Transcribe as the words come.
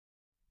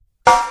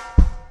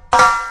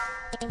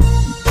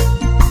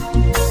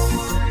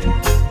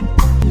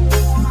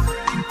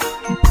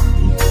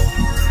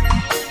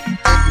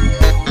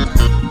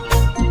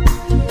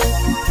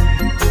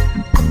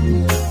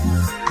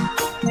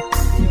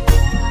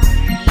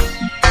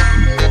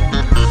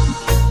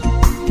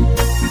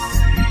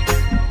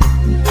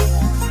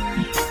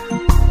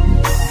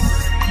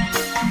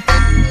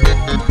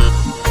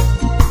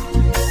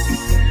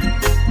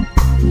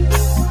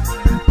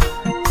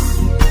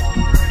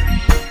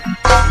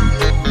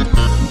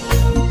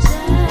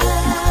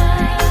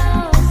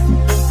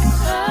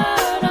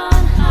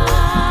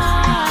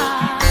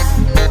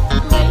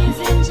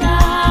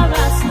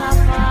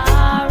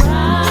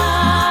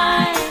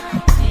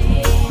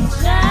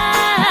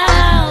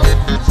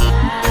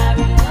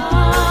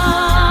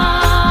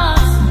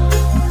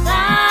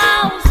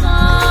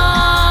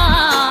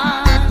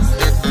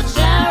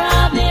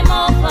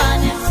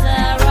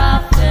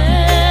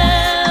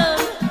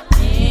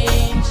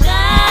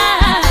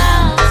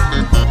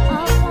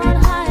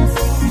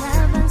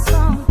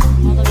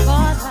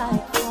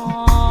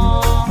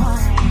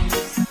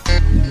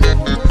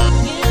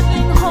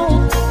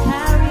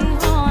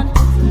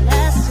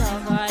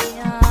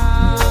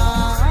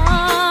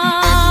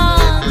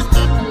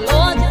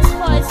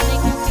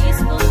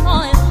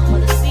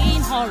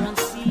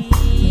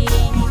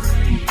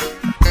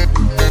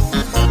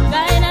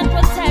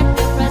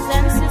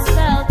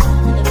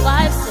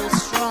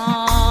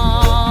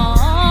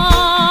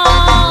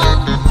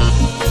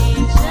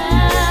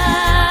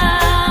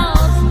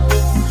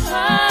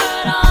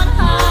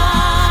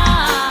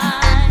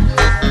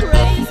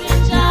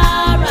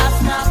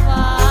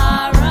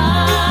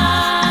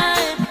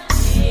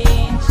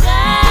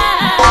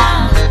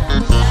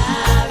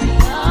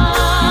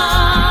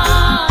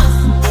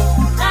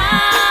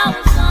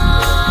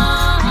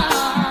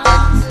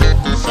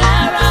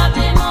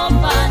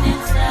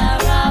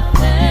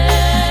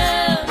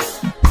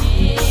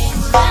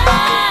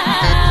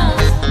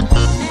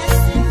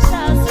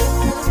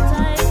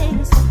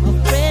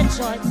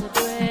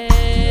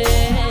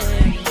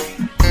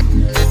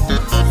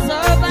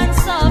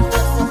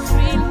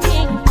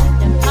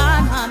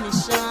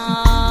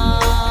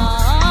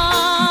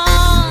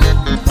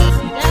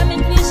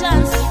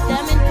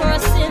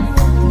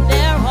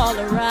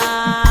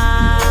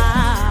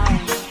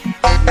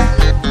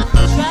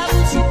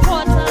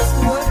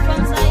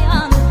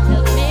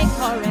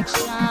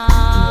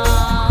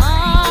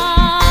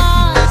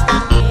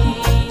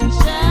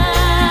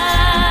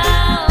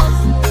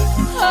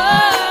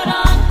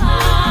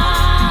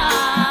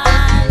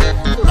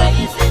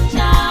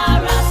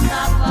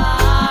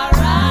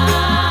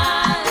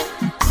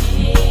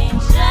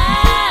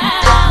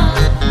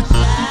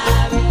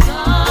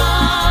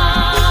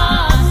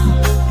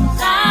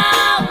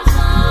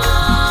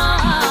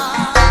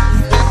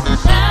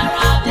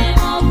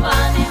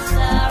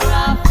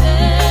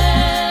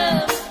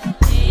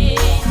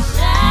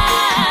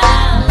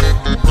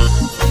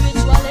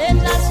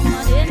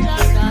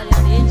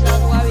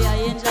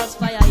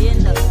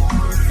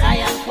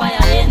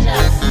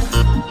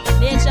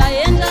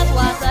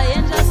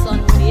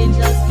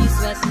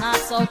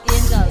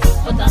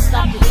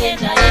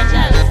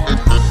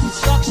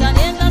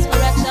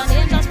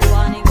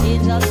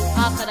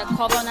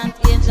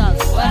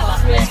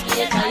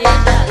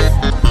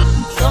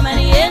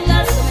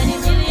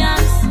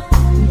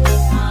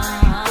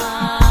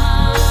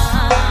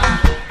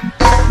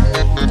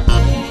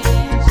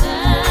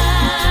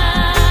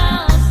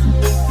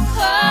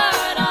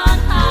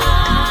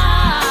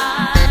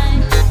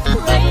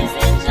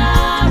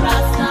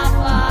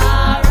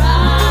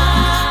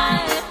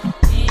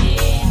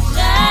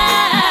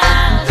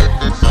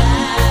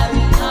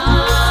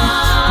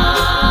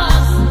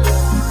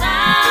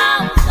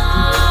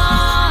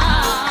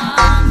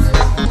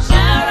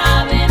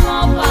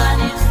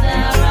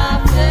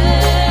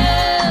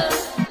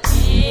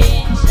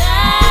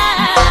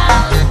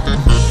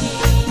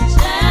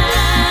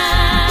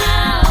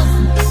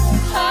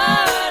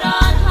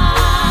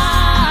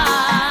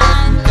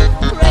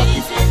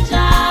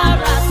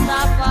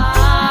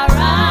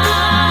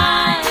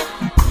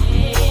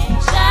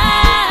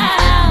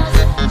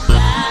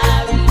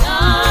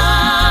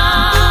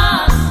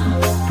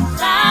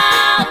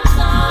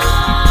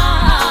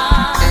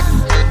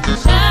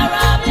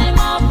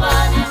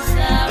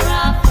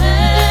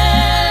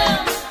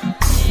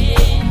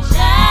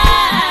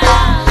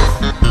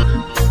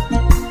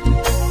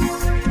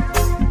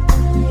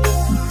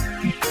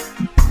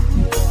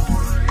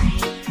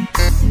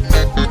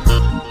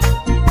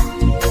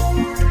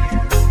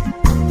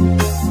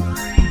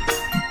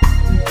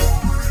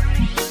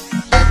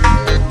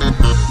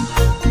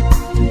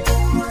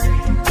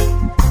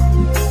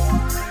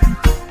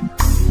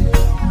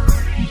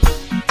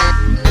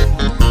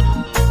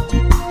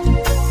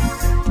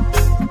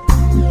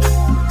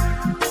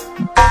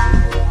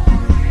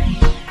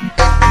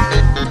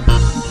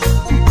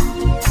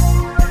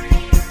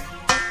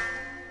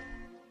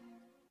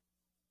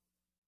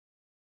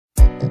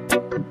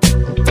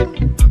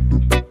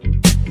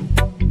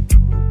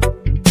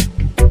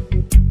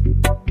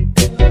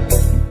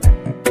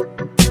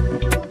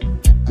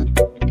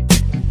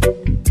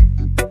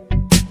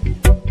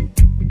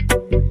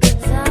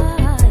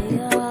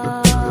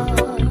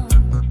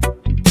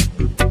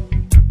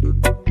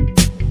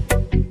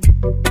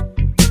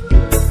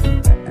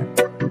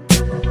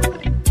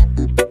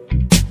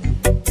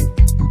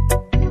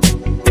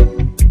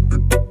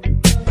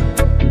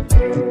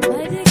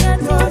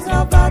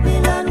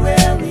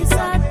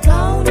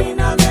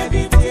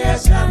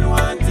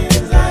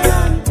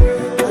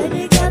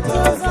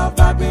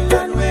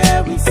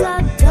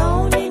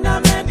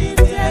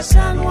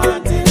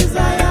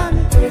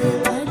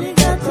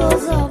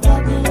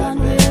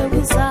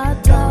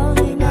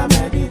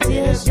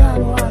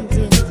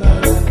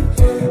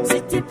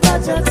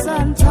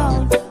and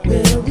town,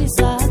 where we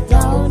sat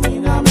down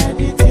in a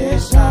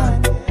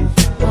meditation,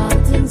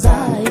 wanting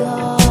Zion.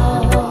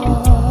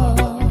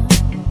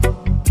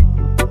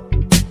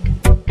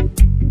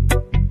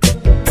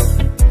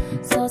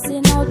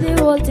 Sussing out the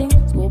whole thing,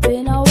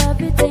 scoping how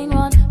everything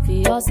run.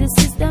 For us the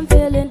system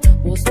failing,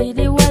 mostly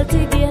the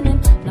wealthy gaining.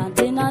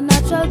 Planting a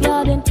natural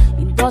garden,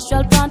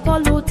 industrial plant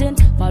polluting.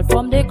 Fall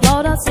from the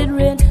cloud acid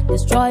rain,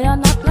 destroy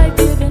and not like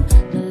giving.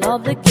 The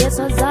love the case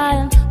of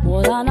Zion,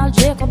 more than all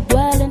Jacob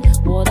dwelling,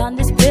 more than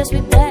this place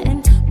we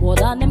betting, more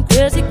than them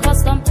crazy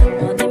custom.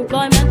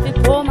 Unemployment for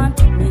poor man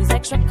means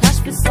extra cash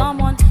for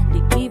someone.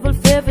 The evil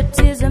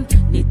favoritism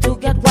need to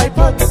get wiped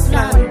out this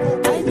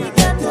land. By the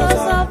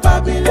ghettos of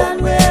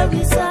Babylon, where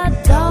we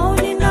sat down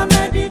in a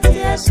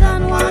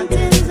meditation,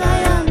 wanting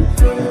Zion.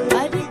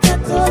 By the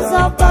ghettos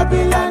of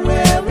Babylon,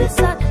 where we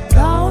sat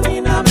down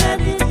in a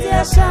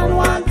meditation,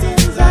 wanting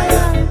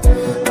Zion.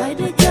 By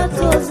the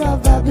ghettos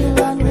of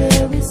Babylon,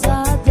 where we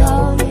sat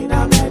down in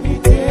a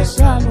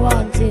meditation,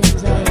 wanting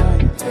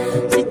Zion.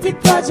 City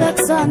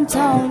projects and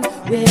town,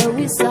 where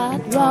we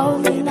sat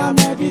round in a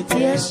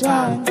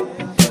meditation,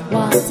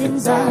 wanting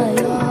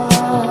Zion.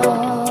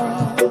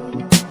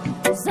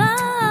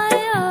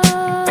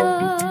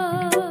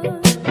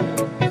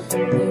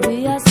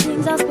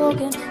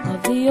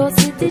 Of the old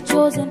city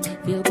chosen,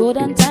 feel good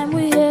and time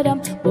we hear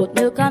them, both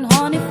milk and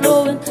honey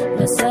flowing.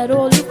 Blessed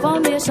holy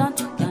foundation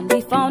can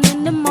be found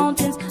in the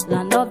mountains,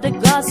 land of the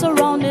God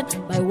surrounded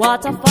by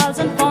waterfalls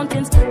and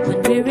fountains.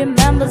 When we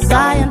remember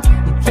Zion,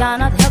 we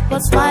cannot help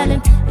but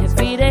smiling.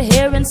 Every day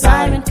hearing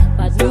siren,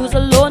 bad news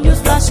alone news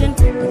flashing.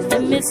 In the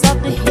midst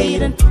of the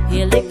heathen,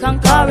 hail the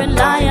conquering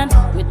lion.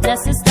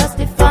 Witnesses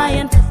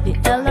testifying, the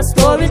elder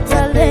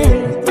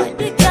storytelling. By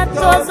the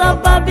ghettos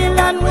of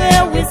Babylon,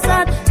 where we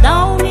sat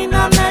down in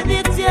a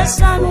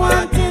meditation,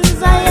 wanting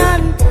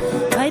Zion.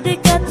 By the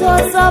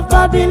ghettos of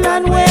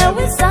Babylon, where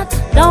we sat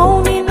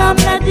down in a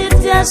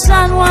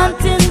meditation,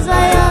 wanting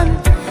Zion.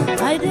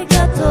 By the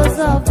ghettos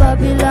of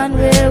Babylon,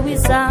 where we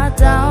sat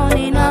down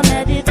in a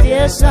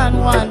meditation,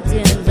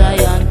 wanting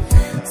Zion.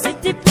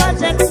 City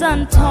projects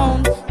and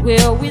town,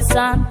 where we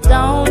sat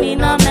down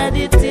in a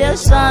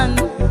meditation,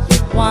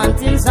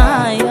 wanting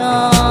Zion.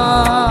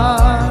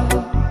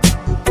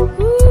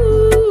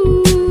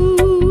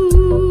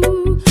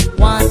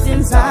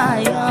 Wanting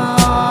Zion,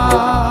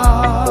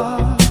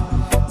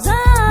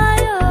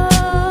 Zion,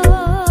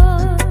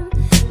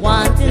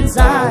 wanting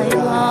Zion,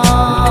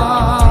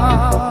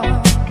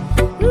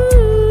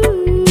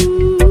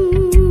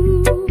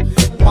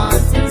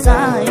 wanting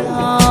Zion,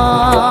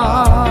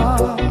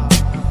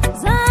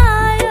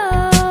 Zion.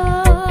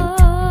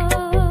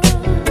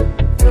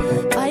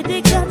 By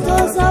the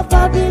ghettos of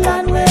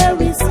Babylon, where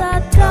we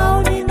sat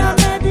down in a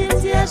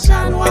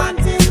meditation,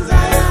 wanting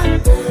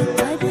Zion.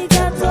 By the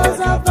ghettos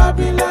of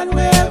Babylon,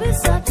 where we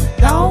sat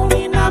down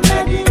in a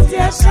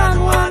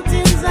meditation,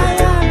 wanting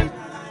Zion.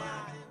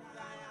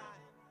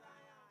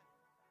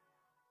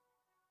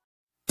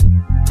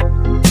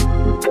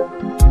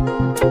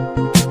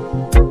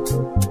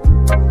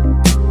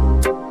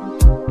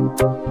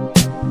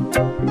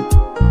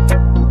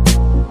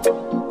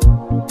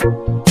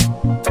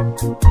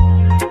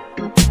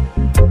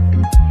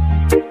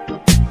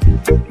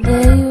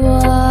 There you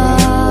are,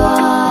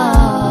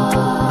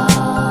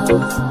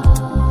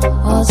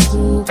 us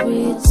to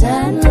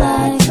pretend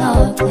like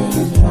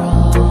nothing's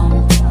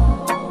wrong,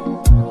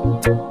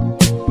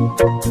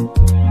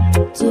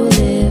 to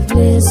live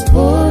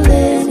blissful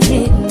in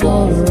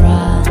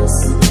ignorance.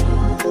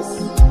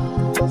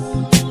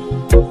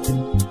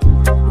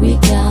 We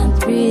can't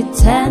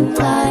pretend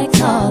like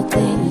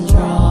nothing's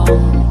wrong.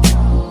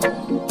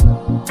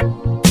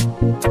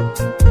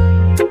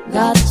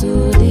 Got to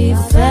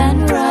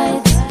defend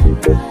rights.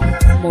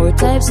 More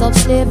types of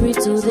slavery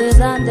today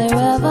than there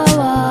ever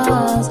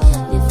was.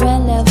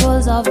 Different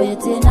levels of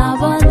it in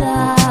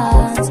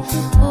abundance.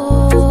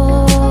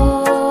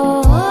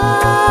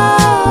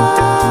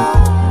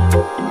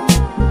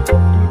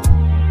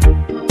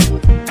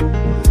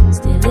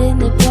 Still in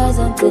the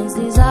present tense,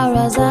 these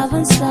horrors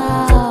haven't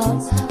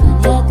stopped,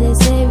 and yet they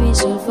say we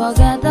should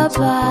forget the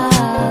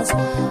past.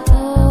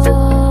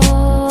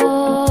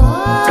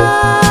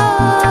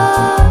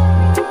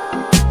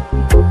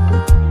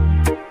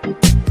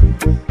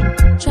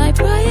 Try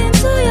praying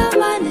to your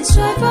mind,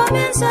 destroy from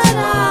inside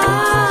out.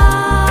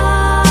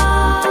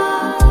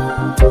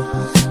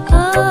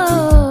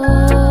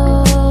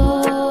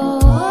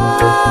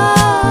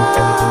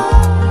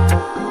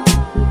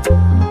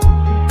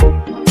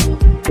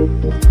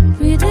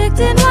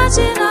 Predicting,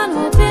 watching and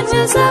hoping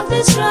will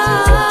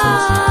self-destruct.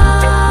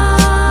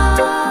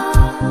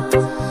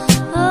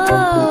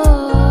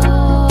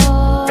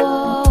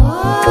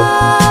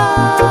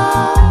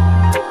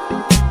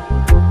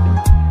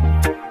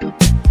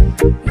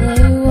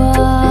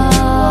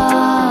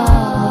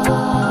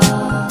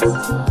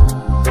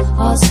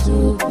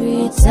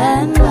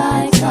 Pretend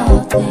like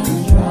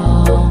nothing's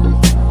wrong,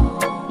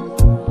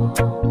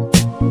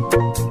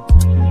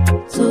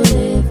 to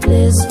live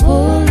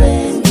blissful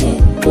in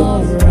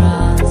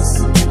ignorance.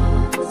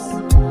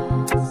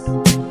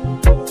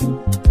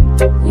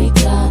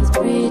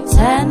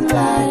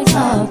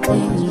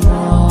 things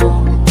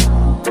wrong.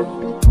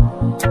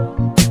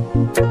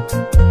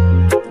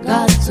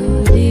 Got to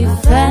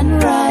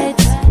defend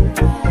rights.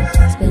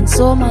 Spend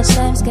so much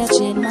time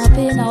sketching,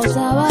 mapping out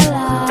our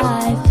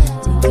life,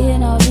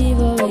 thinking of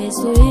evil ways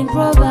to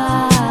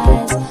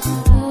improvise.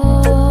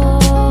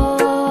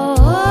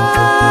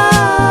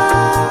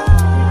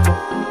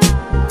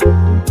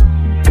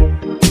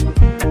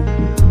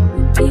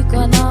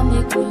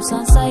 Economic rules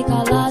and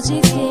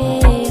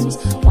psychological games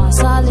want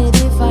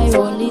solidify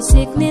only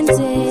sickening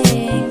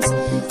things.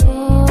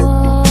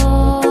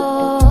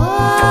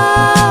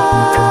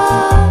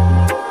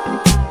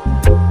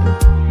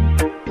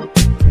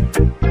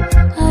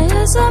 I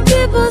hear some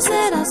people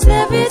say that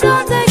slavery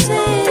don't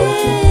exist.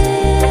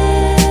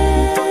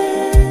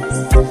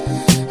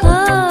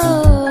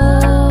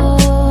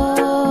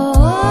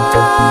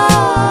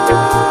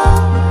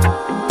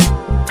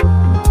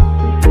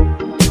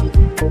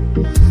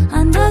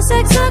 And that's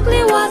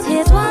exactly what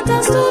hate want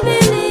us to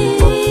believe.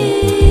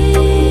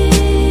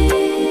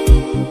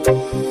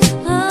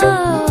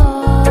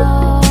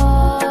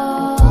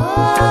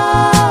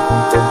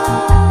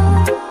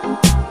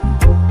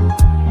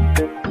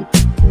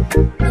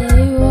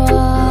 They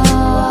want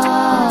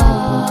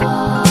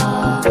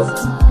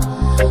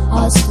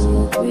us to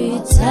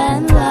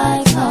pretend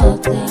like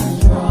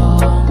nothing's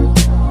wrong,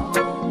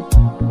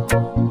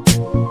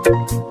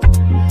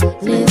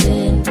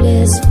 living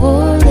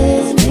blissful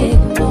in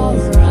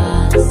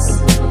ignorance.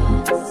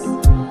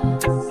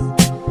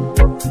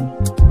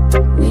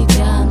 We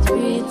can't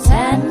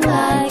pretend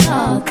like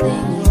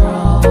nothing's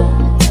wrong.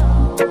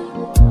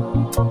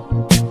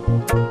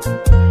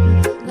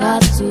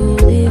 Got to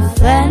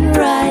defend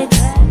rights.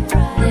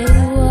 They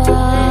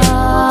want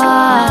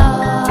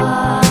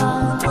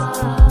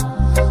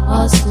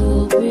us to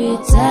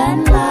pretend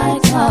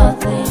like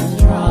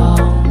nothing's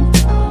wrong,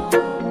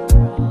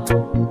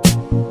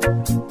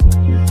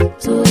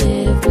 to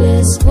live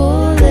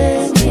blissful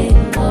in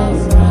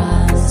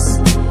ignorance.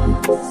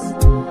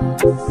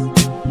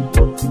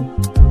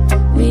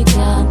 We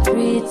can't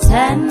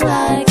pretend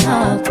like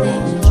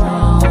nothing's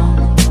wrong.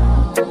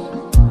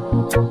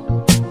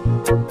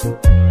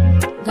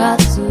 Got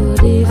to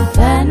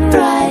defend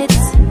rights.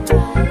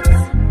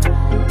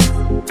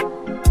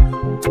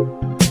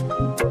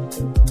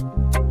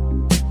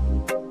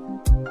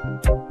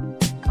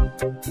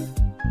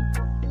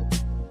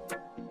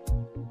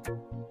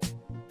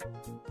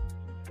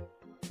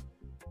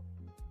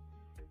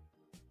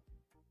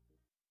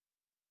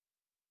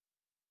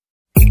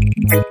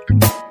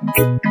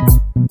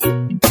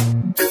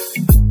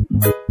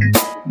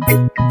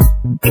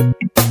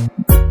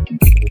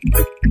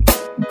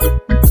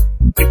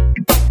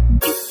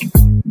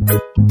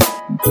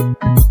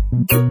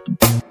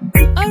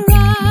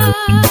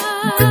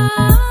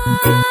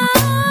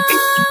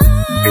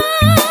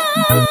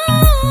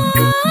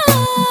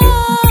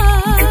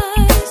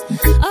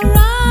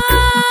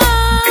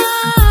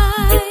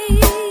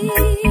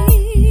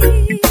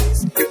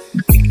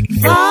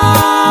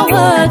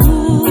 Forward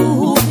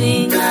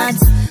moving at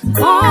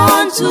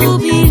born to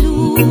be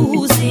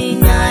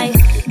losing. I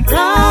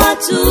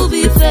got to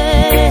be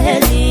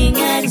failing.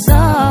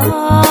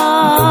 Exalt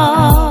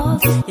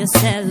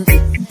yourself.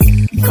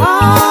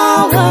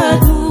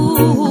 Forward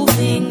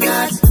moving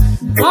at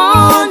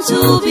born to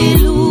be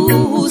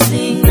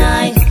losing.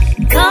 I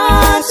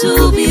got to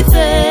be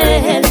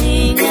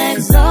failing.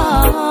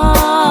 Exalt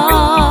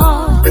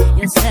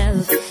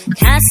yourself.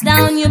 Cast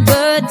down your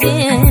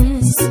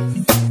burdens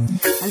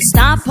and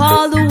stop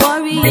all the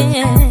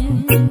worrying.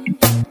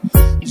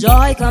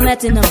 Joy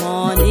cometh in the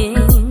morning.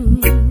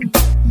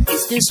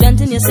 Still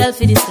strengthen yourself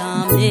for this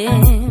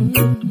coming.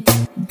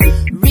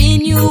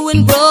 Renew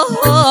and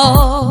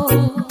grow.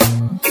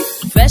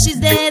 Fresh is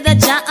there that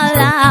Jah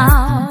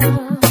allow.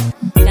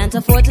 Can't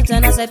afford to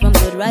turn aside from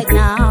good right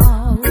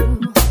now.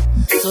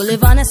 So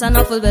live honest and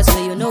awful best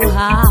way you know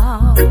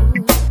how.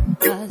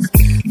 'Cause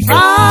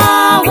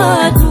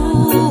forward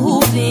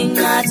moving,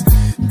 not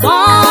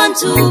born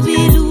to be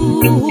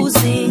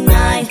losing.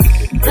 I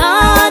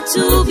got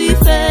to be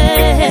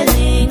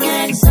failing.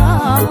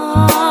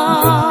 Exalt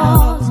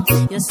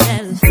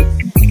yourself.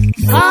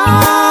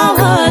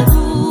 Forward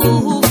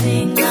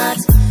moving, not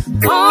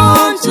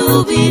born to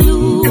be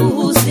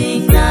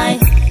losing. I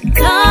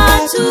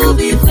got to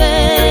be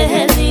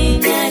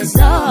failing.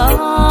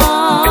 Exalt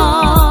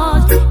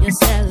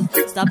yourself.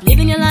 Stop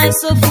living your life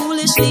so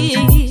foolishly.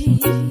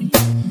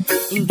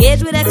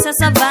 Engage with excess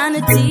of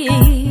vanity.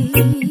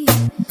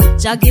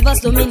 Jah give us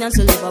dominion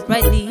to live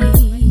uprightly.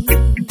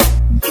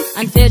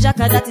 And fear Jah,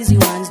 'cause that is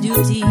human's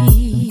duty.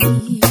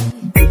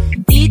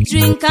 Eat,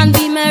 drink and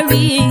be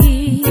merry,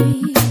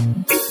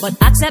 but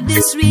accept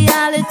this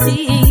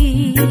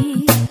reality.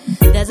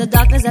 There's a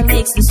darkness that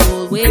makes the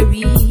soul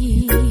weary.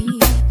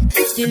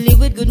 Still live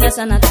with goodness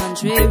and not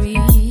contrary.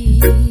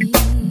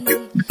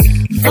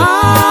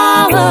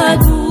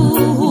 Forward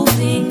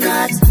moving,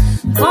 not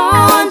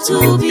born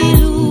to be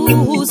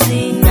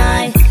losing.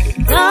 I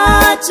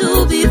got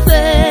to be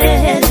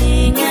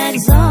failing.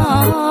 Exalt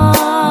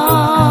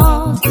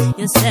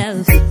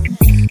yourself.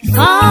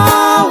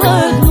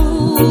 Forward moving.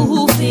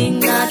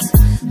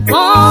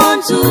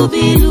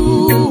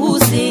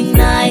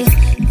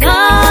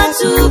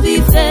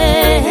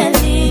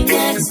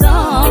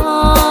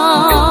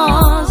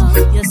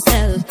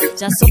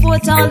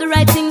 support all the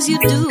right things you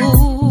do.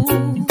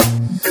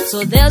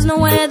 So there's no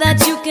way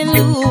that you can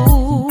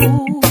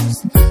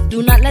lose.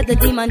 Do not let the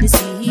demon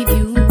deceive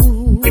you.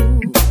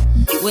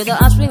 We're the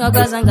offspring of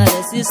gods and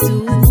goddesses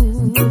too.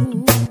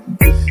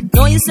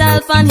 Know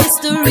yourself and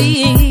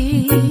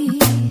history.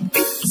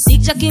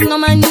 Seek your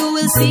kingdom and you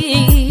will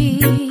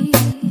see.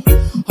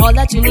 All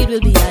that you need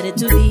will be added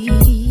to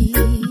thee.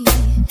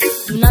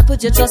 Do not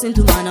put your trust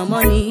into man or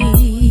money.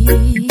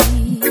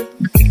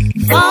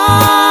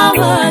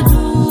 Forward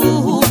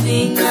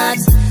moving, not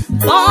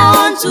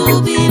born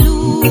to be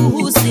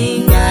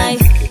losing. I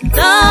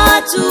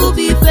got to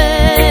be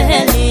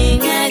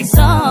failing.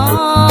 Exalt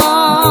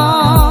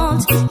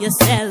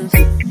yourself.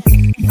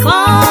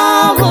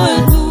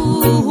 Forward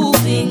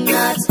moving,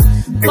 not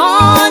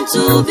born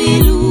to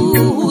be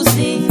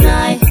losing.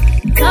 I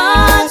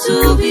got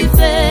to be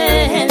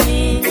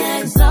failing.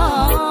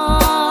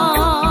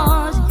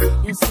 Exalt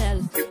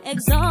yourself.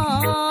 Exalt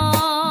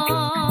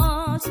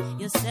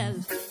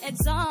yourself.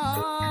 Exalt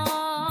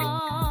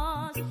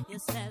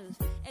yourself.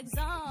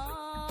 Exalt.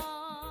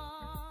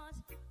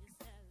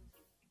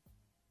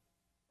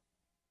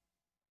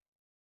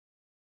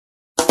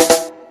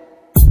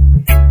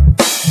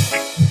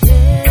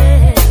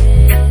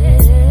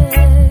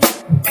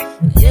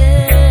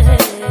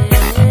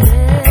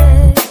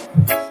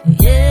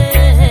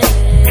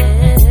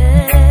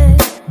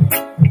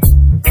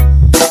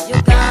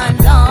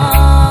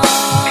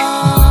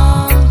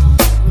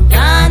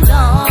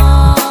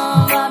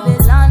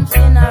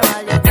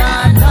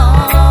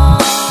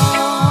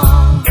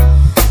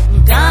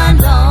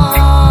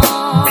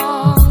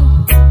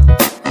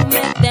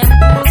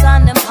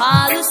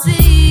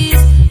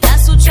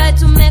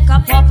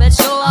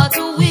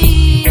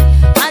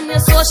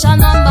 Social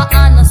number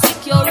and no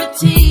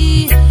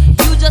security.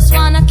 You just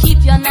wanna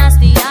keep your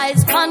nasty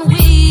eyes on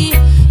we.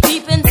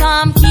 Peeping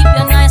Tom, keep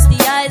your nasty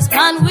eyes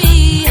on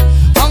we.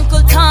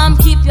 Uncle Tom,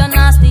 keep your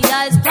nasty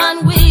eyes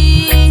on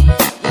we.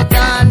 You're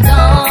gone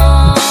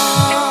down.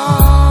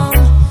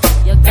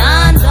 You're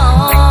gone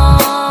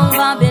down.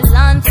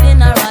 Babylon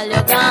funeral,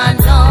 you're gone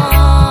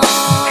down.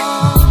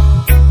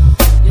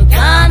 You're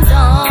gone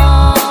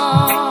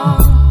down.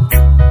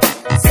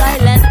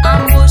 Silent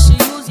ambush,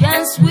 use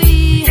and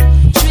sweet.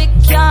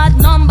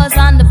 Numbers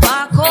and the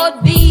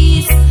barcode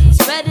bees,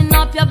 spreading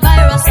up your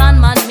virus and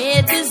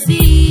man-made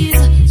disease,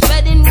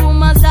 spreading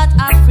rumors that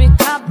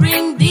Africa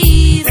bring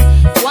these.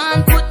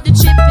 One put the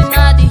chip in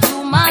the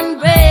human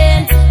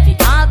brain, for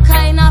all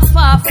kind of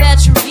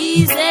far-fetched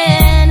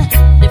reason.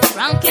 The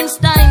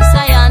Frankenstein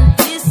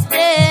scientists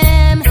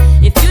them.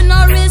 If you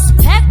no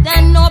respect,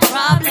 then no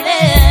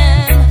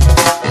problem.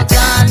 You're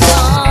gone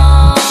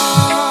down.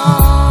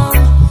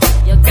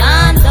 You're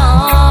gone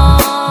down.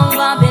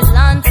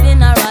 Babylon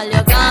funeral,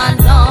 you're gone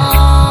down.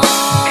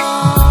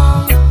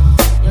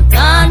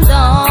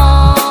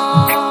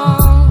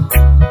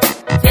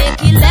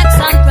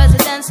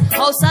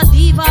 House of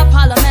diva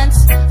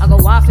parliaments, I go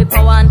off with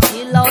power and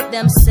kill out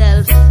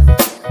themselves.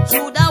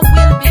 Judah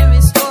will be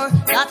restored,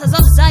 daughters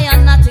of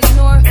Zion not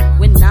ignore.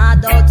 We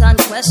not doubt and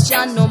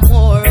question no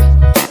more.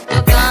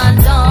 You're gone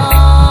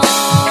down.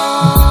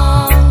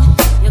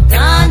 You're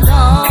gone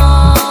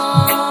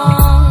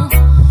down.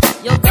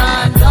 You're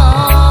gone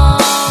down.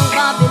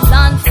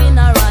 Babylon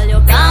funeral,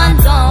 you're gone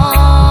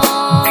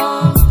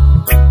down.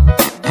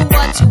 Do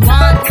what you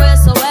want,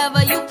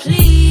 wheresoever you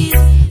please.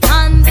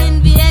 Hand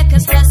in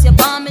vehicles, test your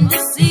bomb in the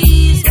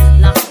seas.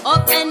 Lock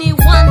up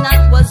anyone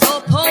that was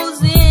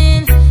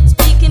opposing,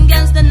 speaking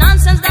against the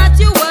nonsense that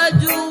you were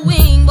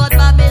doing. But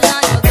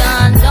Babylon, you're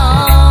gone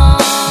down.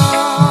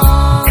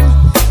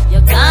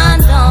 You're gone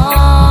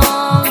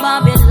down.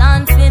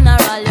 Babylon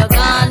funeral, you're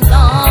gone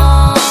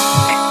down.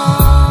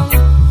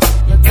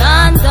 You're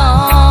gone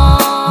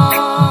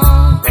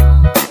down.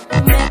 Who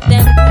make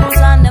them rules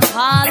and them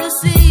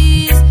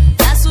policies?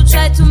 That's who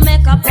try to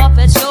make a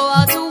puppet show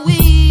out to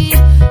we.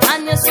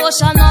 And your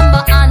social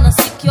number and no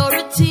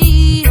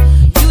security.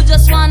 You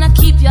just wanna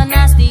keep your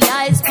nasty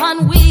eyes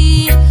on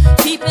we.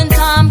 Peeping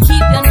Tom,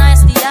 keep your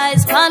nasty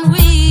eyes on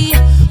we.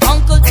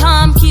 Uncle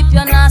Tom, keep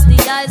your nasty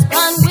eyes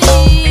on we.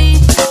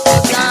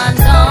 You're gone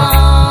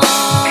down.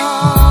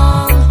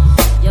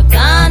 You're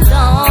gone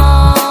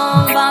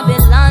down.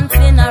 Babylon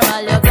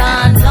funeral, you're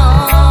gone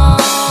down.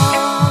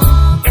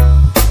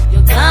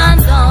 You're gone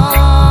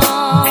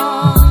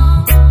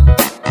down.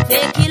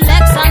 Fake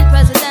election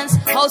presidents,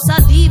 House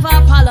of diva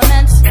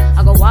parliaments, I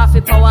go off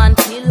with power and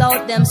kill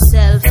out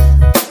themselves.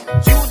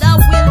 Judah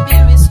will be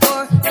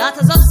restored,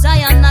 daughters of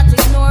Zion not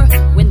ignore.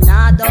 We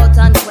not doubt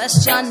and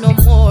question no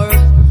more.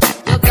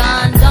 You're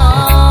gone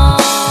down.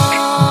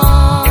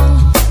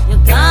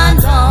 You're gone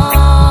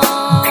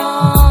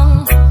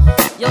down.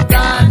 You're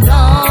gone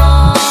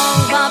down.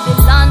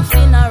 Babylon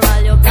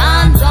funeral, you're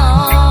gone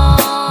down.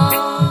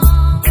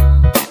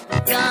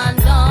 You're gone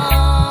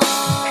down.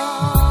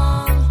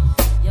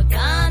 You're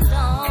gone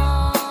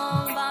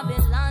down.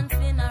 Babylon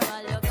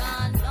funeral, you're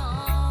gone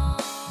down.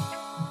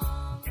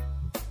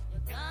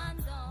 You're gone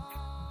down.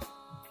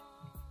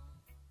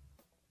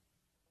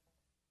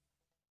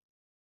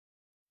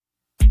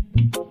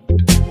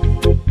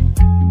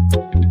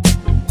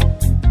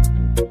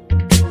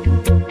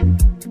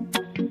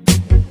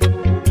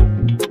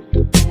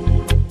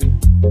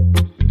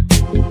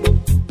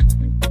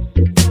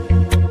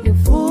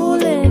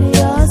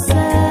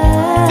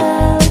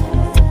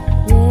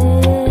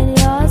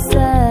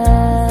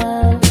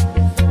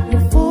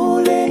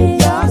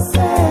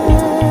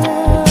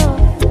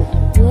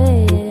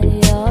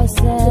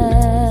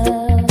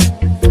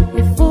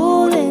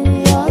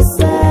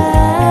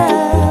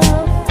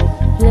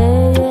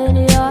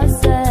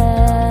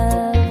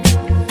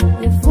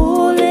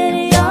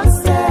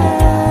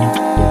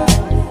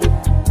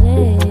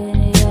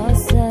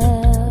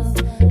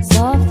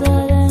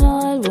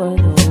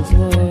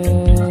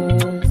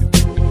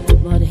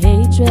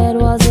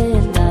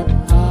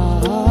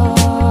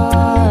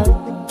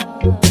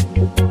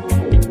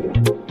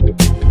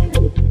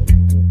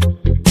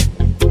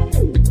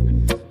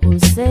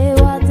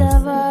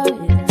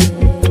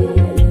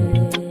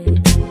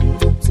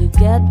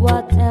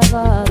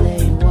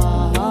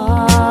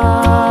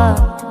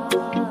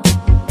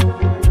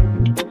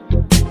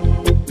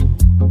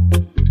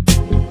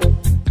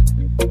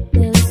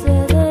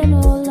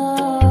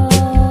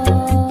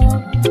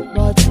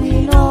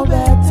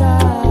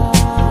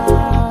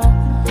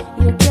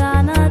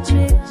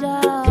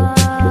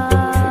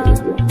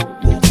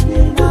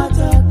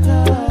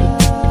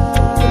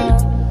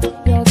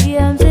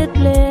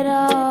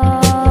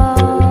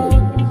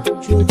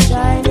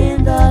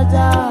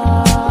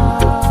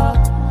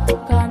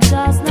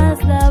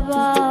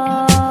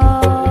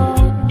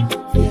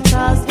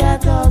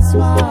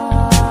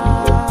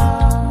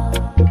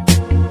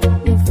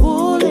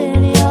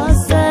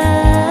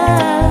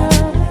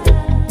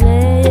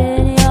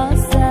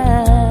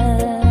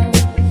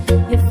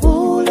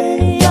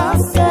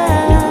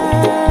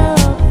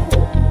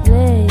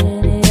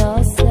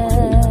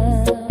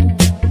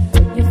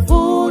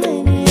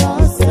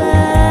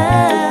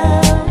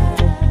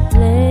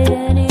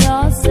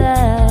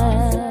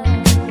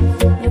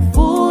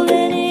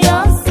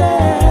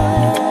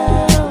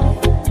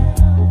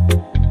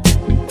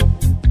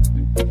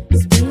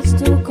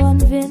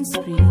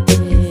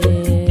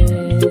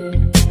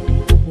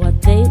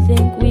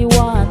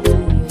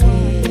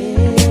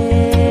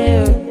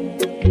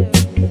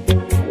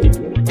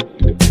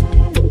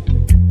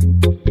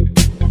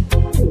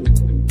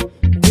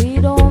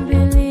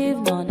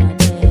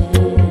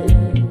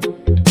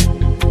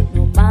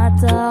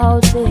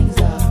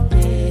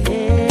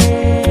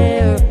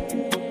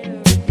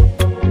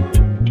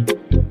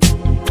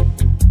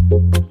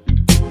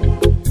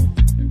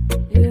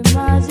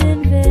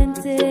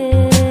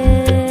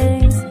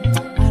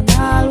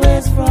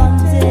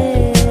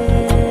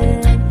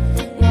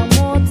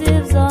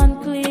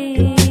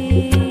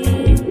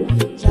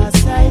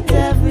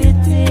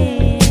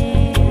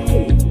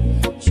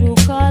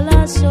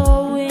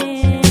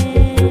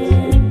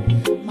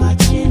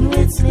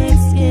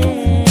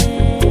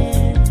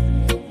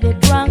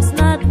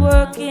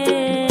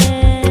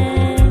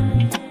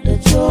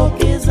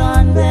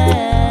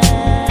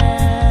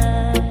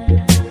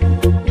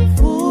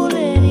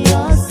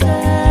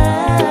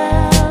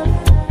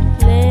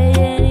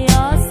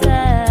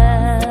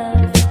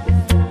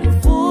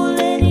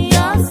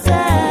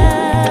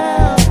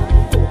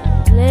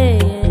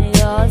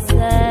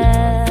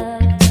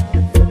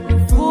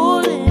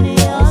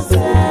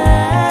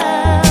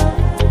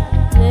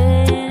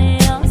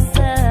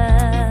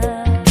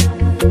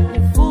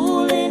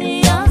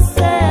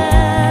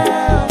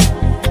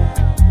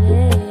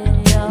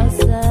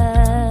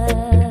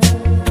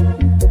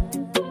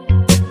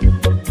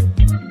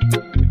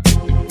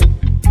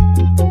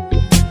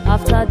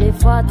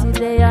 40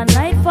 day and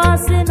night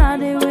fasting in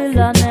the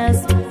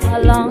wilderness.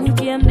 Along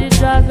came the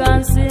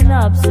dragon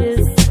synopsis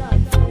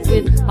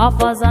with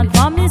offers and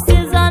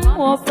promises and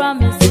more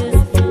promises.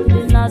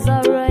 The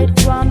Nazarite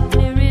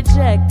promptly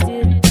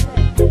rejected.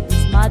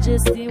 His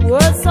Majesty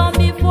words some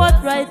be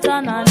forthright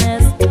and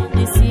honest.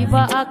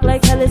 Deceiver act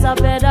like hell is a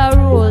bed of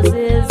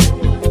roses.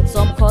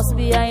 Some cuss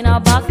behind our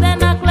back,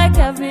 then act like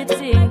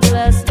everything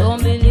blessed.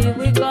 Don't believe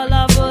we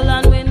gullible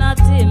and we not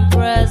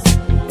impressed.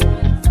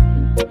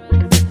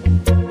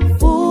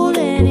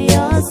 Fooling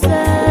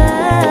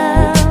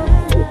yourself,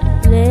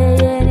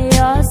 playing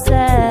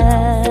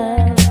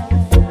yourself.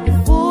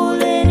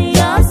 Fooling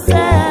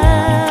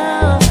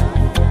yourself,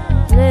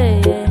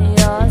 playing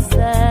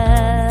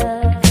yourself.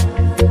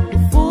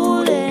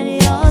 Fooling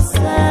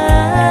yourself,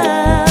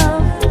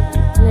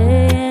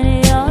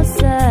 playing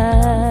yourself.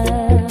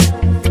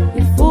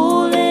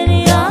 Fooling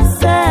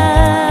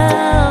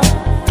yourself,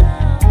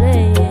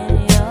 playing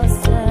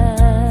yourself.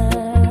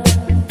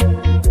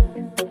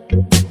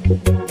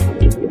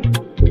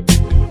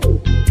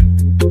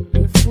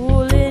 You're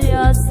fooling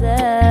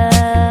yourself,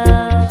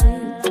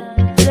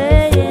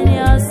 playing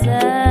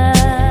yourself.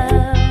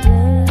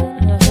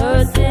 You're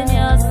hurting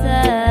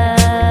yourself,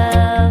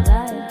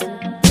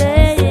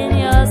 playing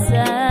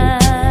yourself.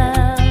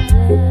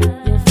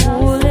 You're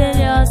fooling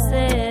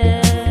yourself,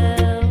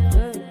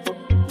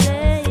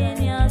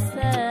 playing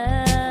yourself.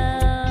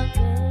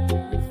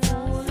 You're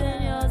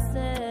fooling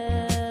yourself,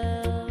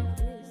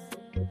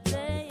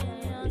 playing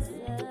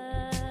yourself.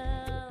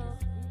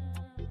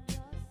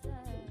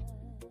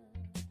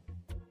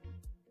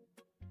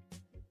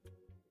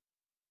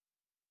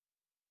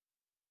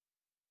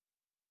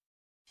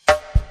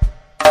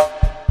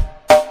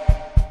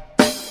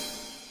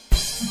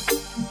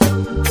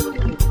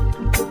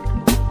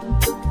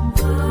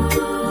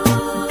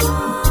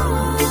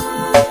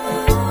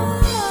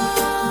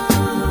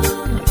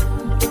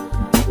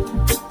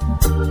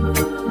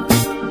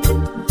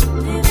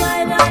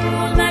 Divide and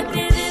rule, make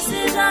the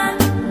decision.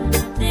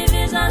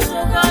 Division to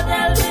go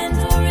delve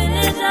into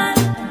religion.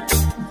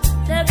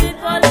 There be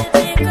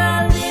political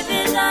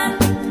division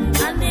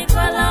and the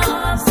color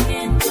of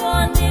skin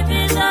tone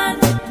division.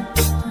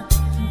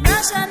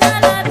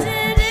 Nationality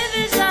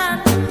division,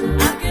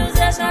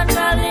 accusation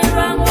for the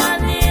wrong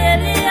one, the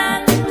alien.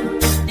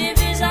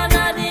 Division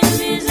and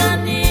invasion,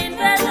 the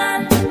invasion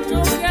to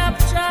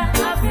capture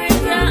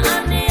Africa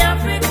and the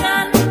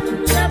African.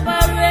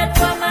 Separate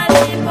from a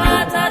deep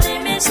part of the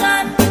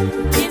mission.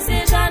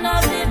 Decision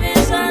of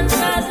division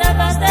cause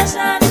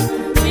devastation.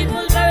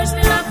 People perish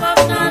with lack of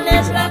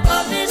knowledge, lack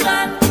of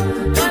vision.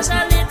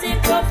 Partiality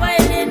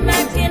profiling,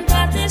 making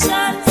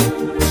partitions.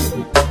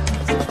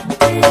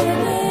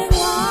 Living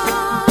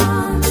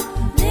one,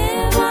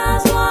 live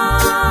as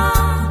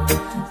one,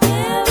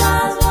 live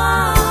as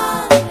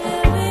one,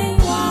 living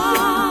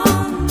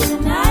one.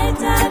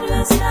 United we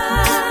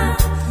stand,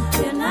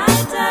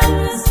 united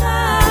we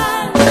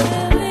stand,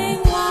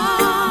 living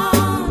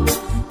one,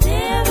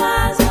 live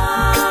as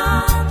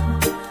one,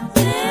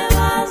 live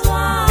as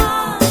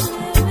one,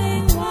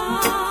 living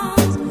one.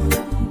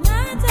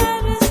 United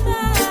we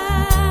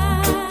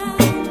stand.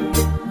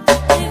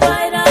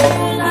 Divide and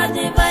rule a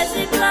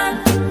divisive plan.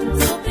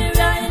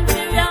 Superior,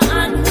 inferior,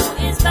 and who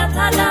is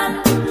better than?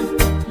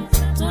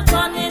 To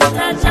turn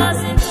integers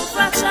into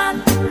fraction.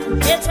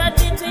 Hatred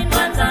between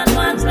ones and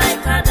ones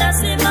like a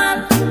decimal.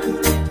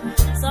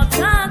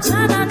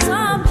 Subtraction and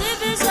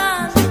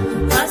subdivision.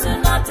 Cause you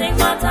nothing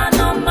but a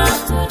number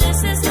to the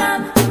system.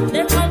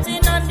 They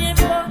counting on the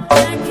floor,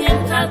 making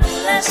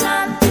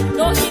calculation.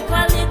 No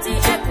equality,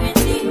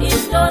 equity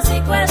in those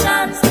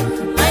equations.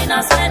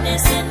 Minus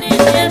medicine in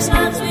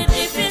nations with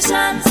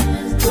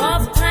deficiencies.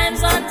 Rough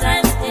times on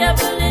times,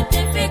 stable is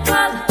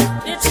difficult.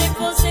 The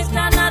 666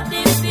 cannot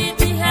defeat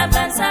the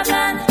heaven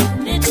 7.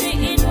 The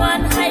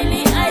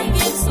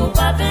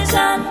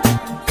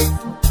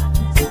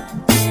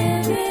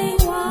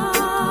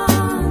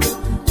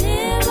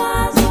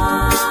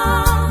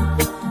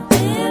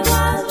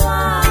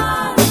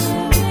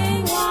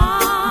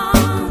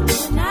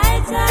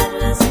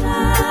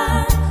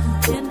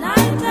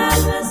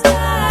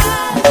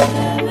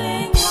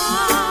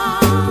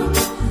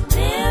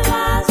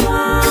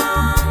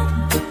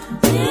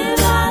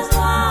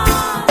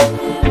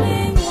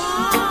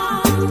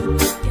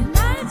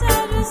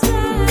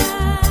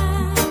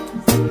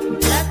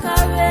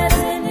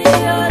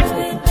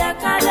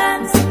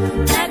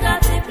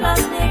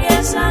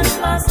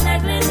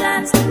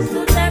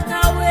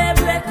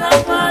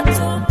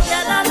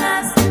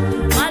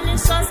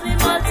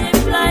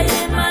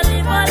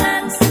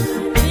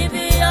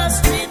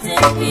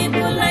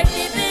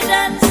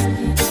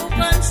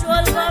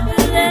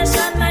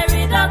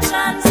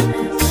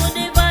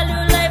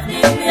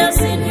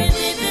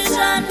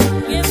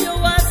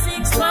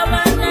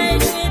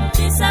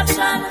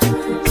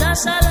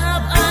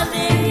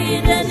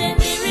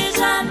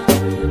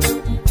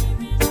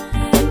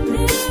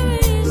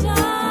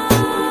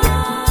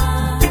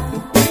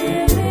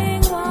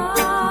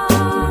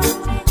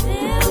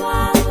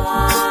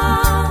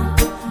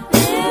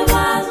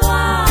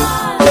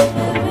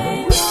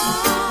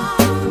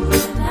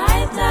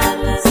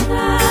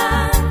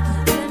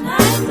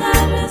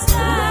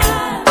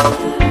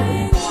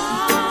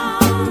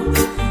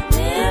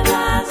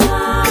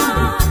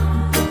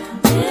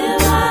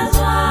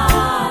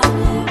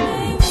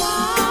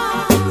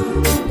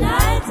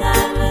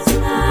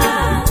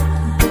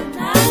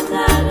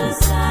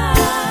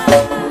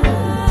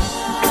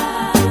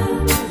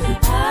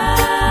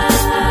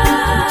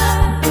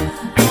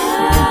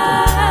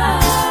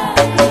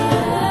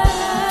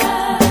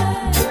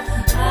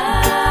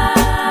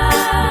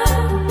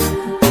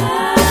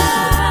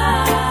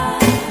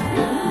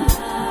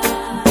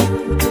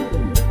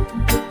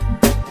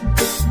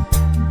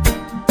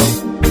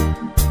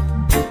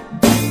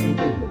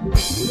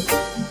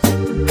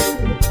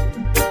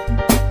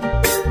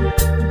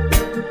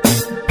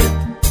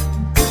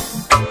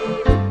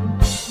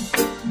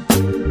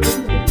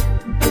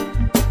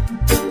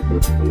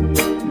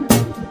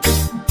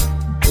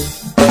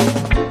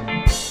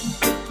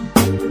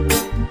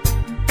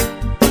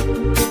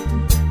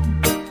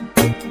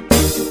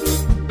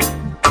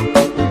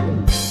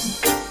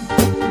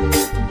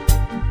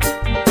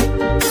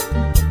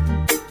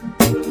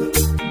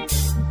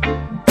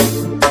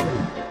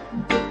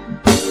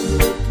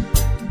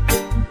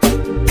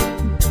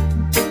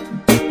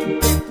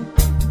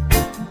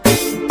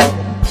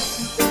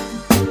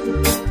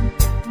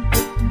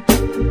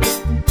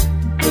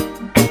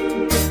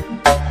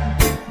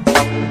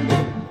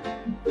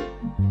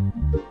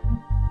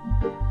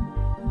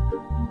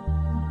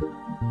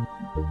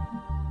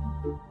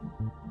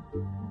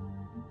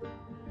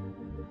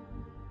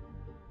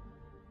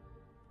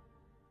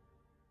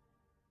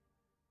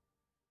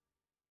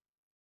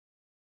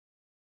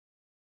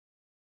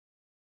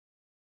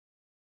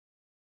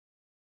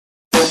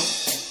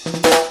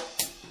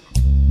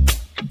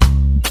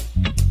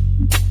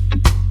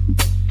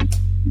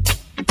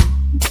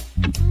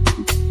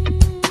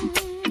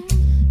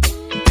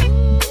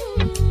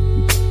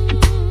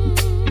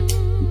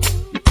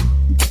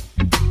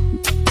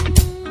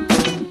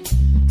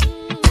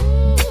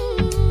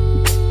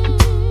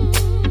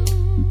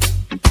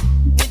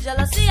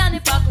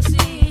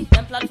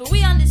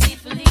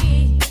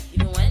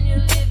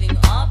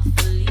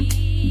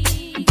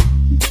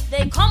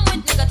they come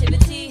with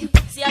negativity.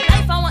 See a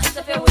life I want to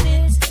interfere with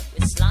it,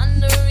 with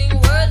slandering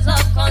words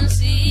of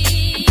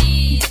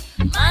conceit.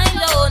 Mind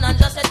your own and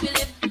just let me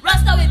live.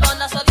 Rasta we born,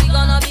 that's what we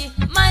gonna be.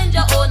 Mind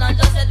your own and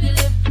just let me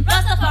live.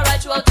 Rastafari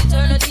throughout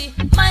eternity.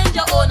 Mind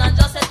your own and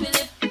just let me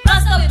live.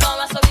 Rasta we born,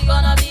 that's what we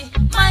gonna be.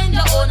 Mind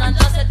your own and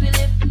just let me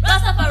live.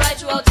 Rastafari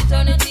throughout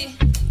eternity.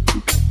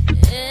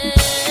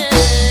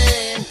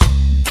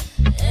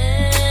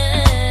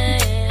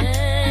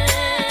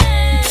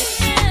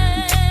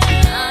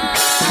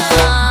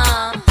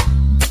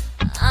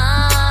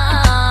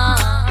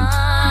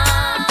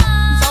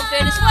 Some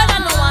fear this word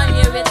and no one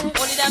hear it.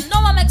 Only them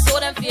know I make so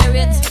them fear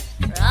it.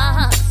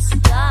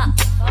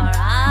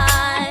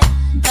 Rastafari,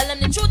 tell them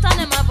the truth and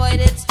them avoid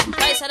it.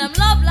 Christ said them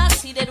love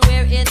locks, he did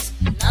wear it.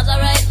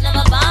 Nazarite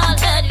never bald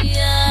head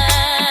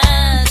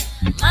yet.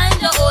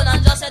 Mind your own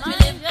and just let me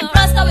live.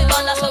 Rasta we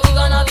born, that's what we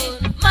gonna be.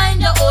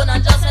 Mind your own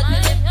and just let me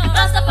live.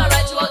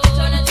 Rastafari throughout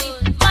eternity.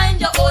 Mind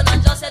your own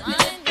and just let me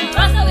live.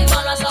 Rasta we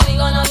born, that's what we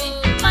gonna be.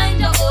 Mind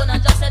your own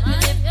and just let me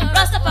live.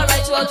 Rastafari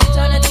throughout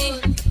eternity.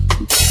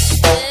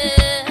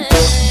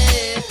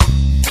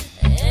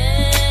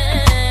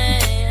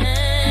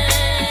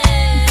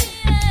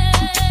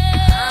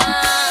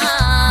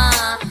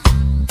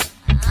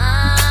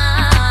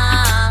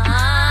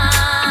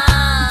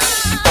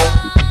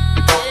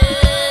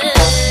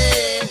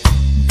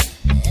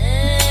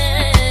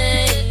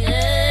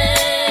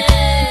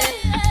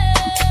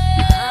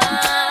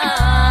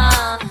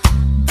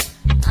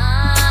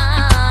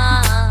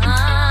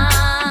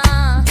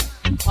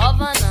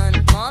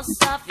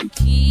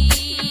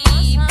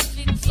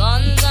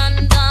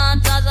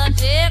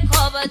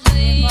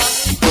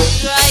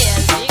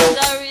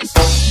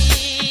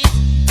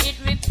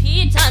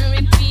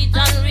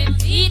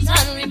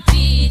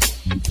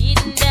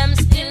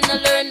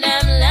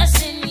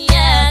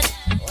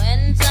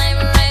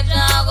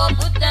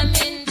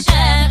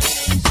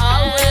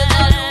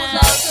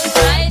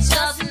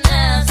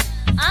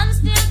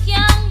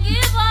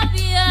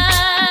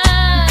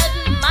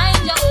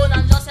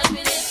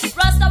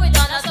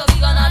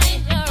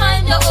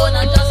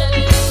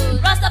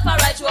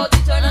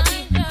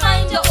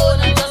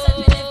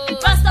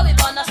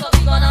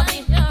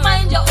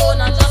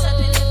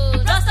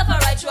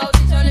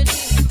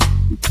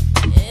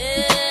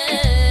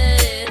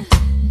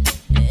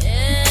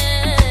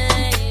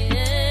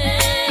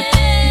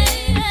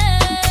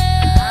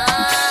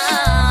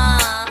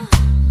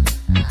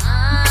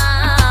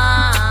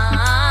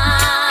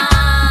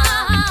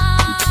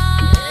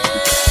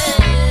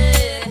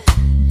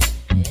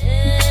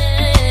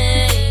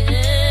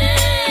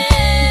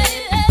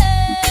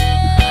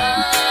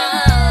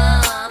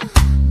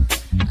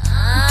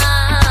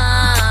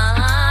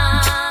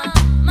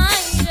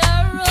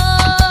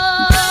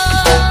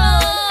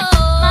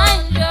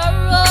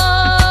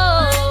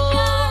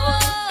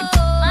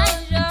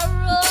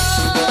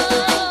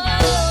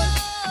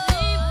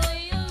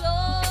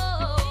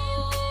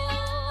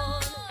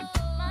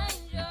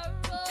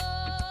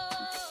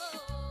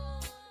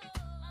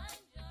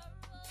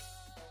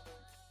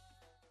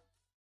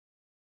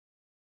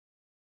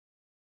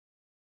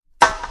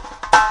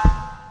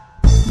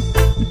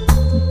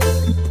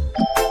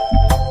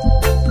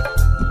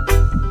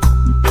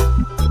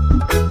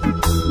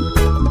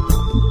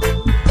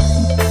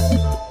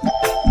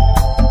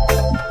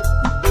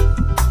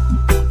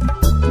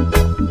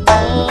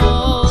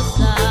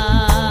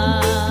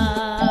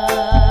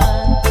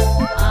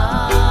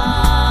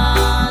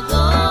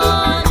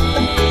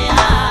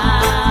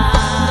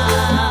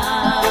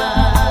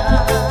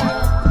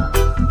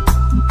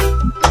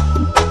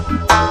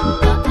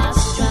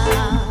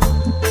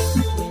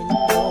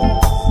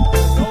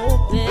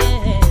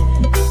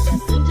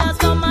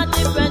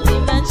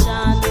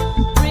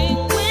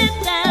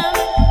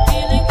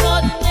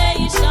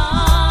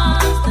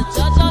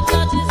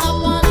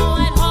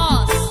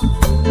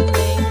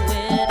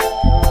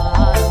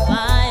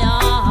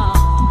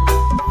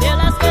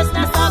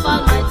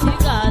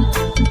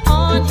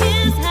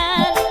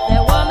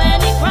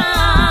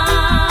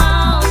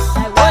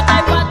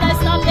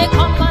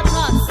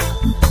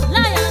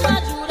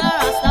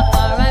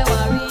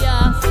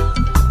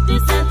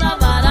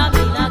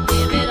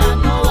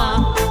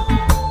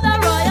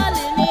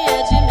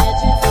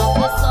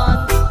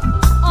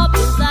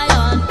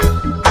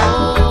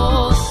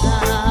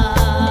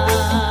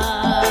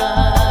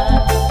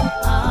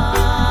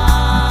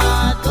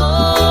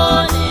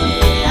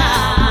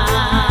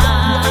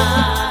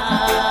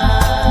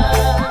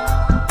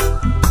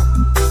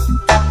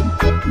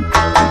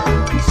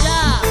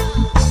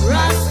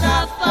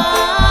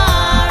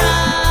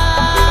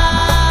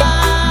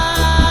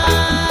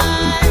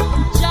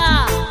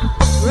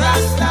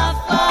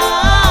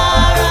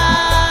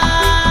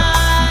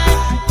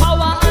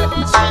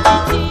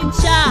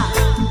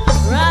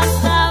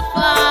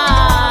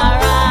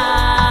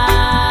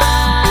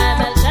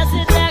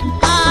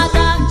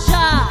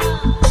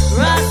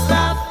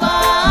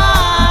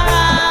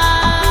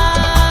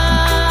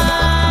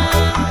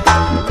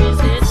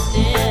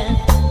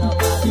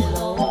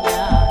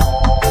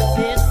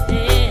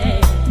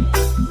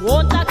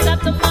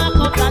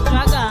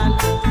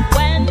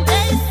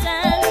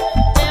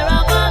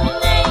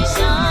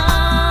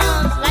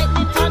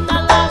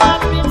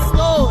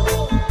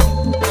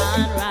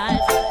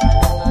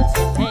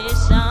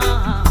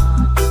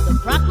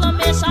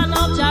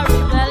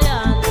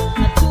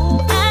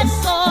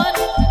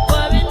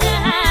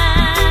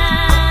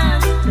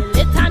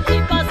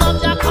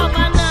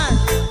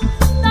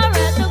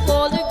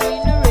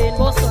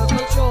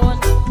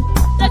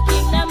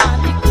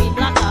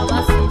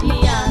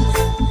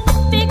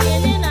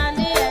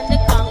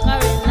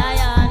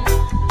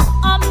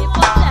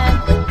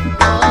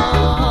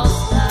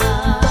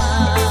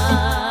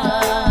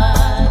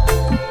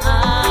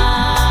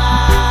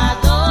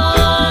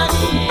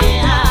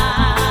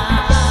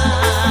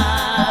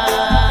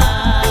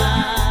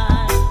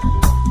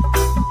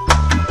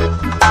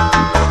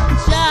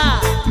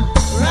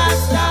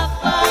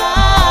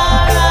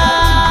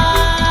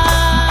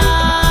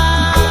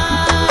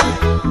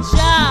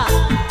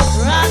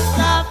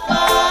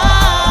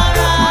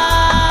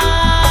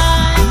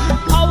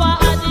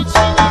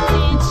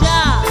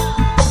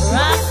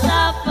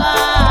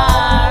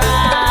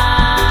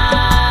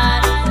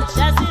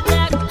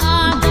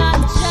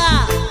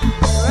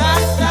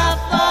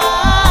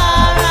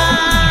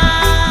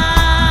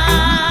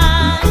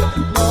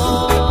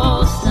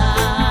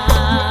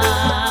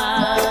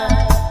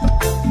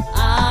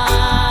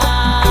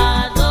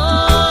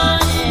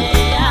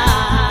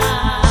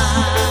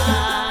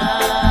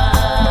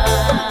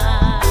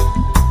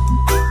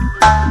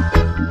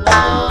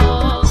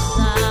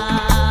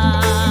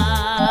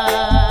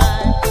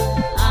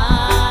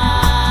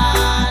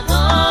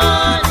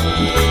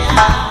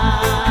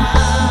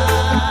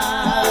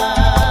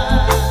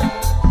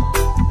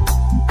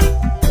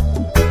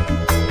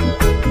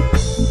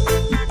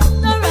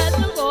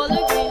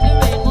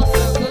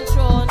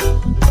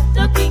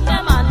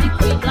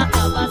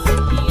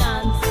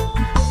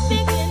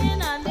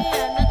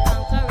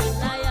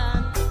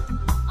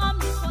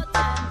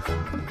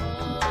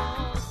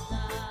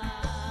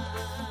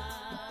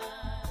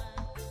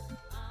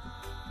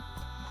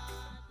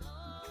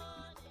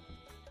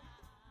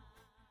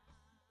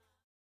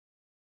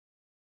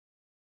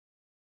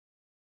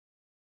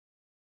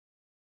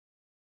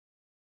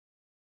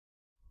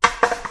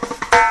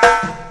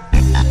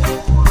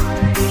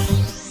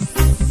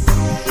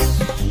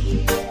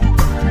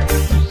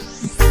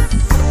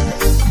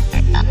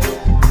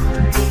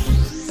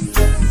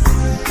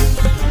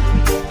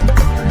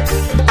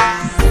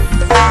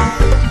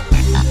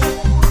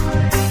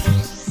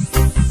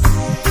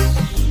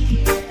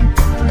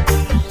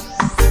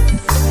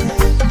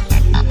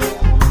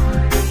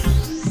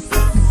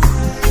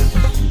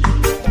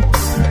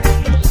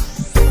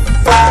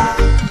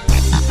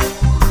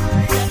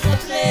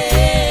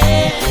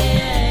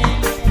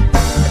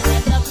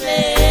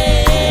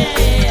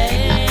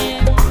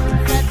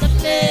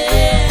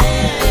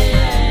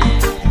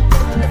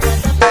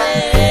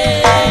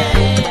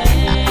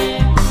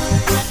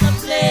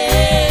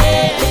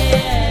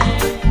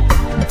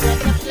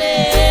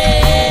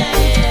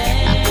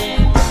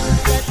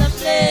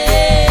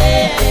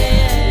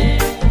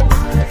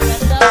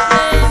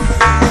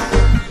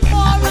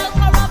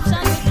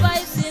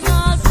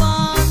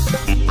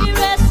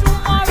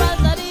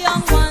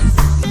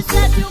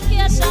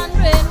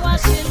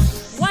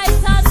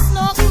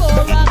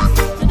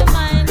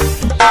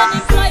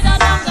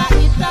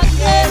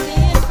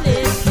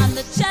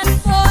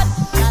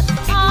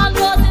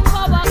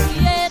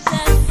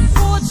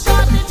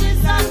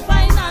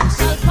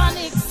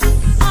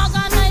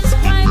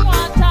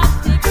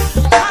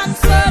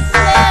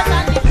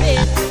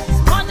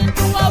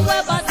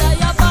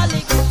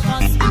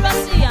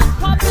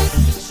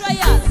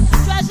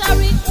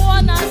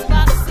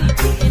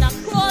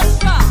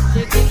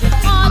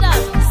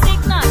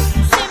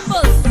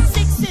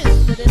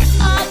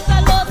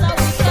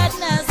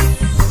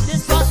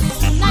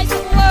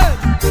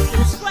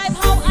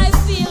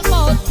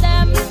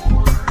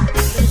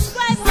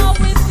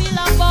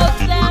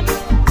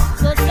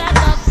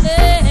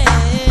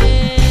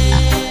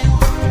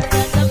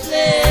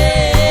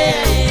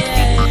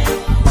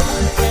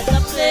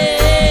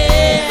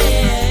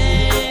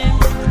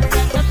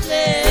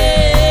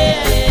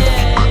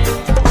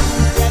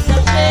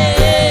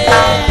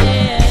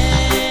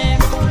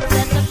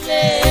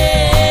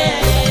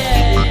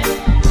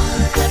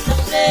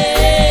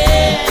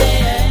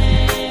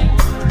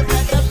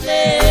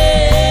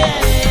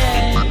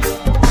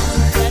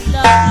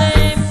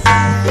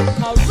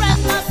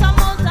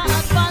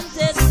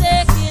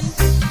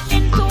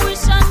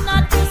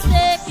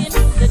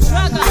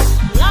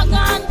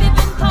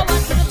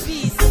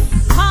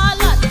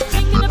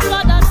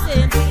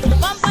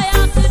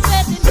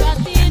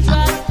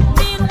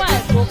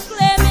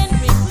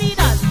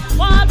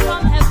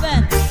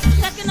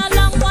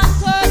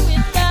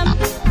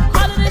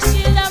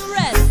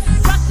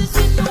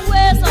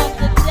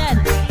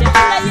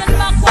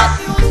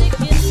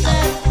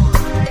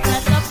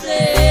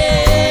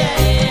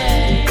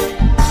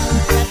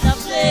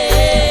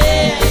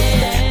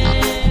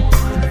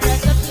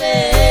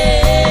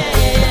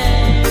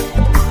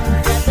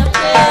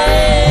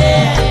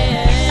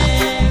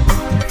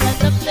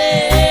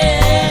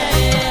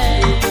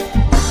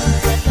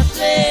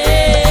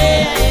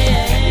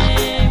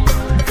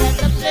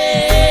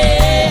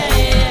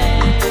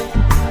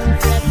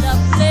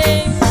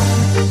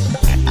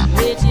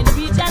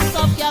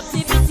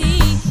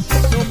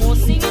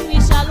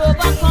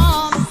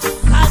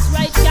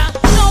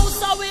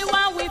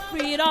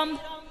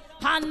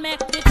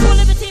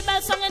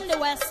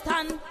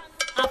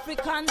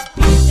 Africans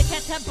beat the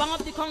kettle, bang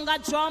up the conga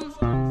drum.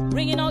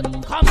 Bringing out,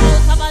 come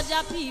out about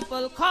your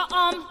people,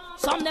 come.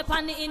 Some dep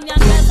on the Indian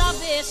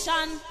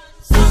reservation.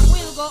 Some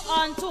will go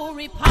on to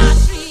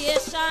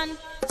repatriation.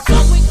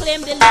 Some will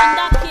claim the land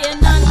of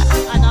Canaan.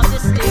 And of the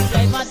slave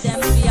driver,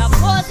 them be a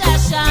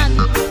possession.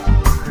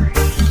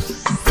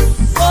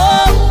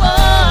 Oh, oh.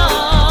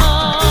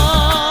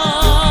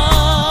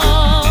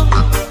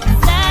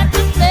 Let the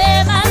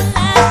flame and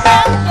let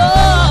them go.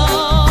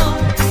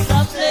 The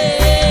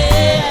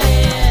flame.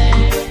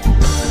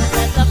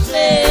 Let the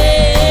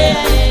flame.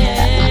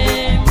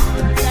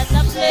 Let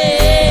the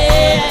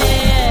flame.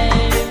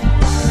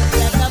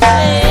 Let the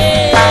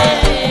flame.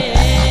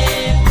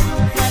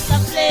 Let the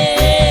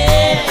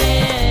flame.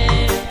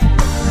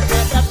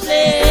 Let the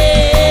flame.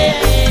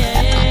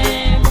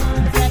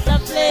 Let the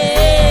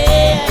flame.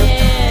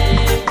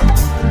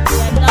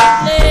 Let the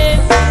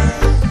flame.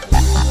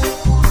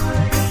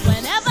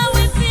 Whenever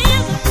we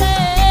feel the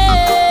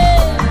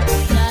flame,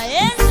 the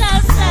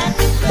angels set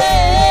the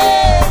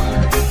flame.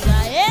 The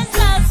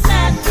angels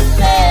set the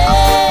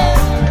flame.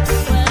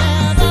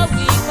 Whenever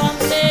we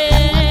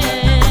complain,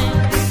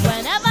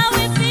 whenever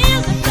we feel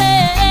the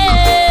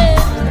flame,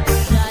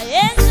 the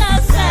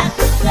angels set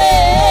the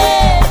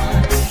flame.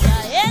 The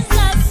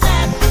angels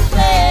set the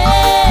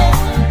flame.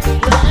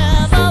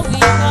 Whenever we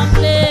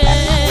complain,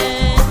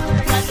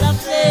 let the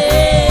flame.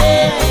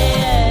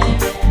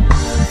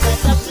 Let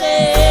the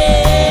flame. Let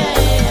the flame.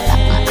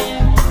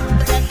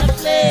 Let the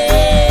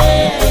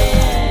flame.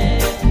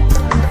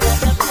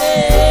 Let the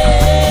flame.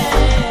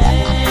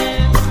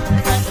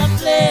 Let the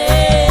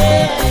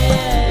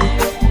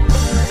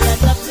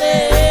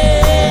flame.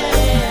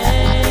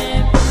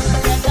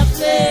 Let the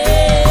flame.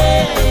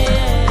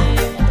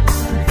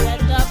 Let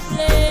the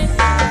flame.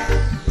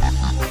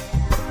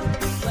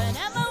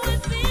 Whenever we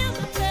feel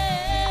the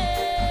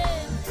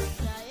flame,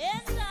 the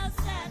angels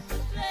set the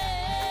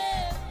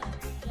flame.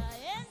 The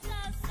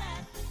angels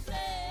set the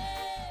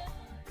flame.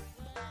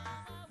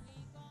 Whenever we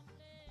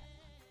complain.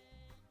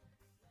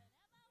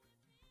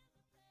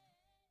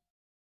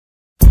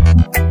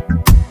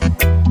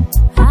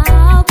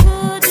 How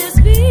could this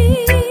be?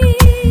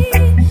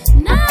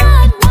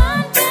 Not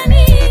one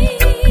penny.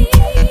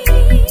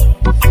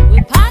 We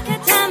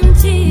pocket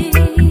empty.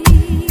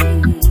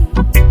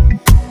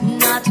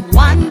 Not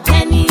one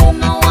penny, you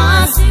know I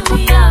see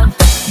we have.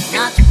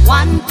 Not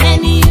one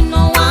penny, you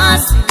know I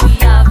see we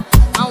have.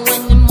 And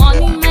when the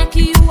money make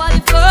you are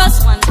the first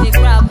one to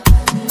grab.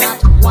 Not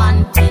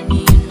one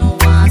penny, you know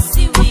I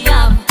see we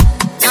have.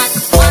 Not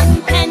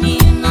one penny,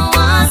 you know I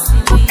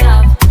see we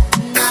have.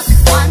 Not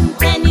one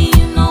penny,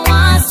 you know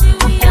I see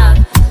we have.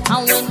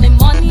 And when the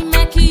money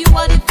make you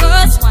are the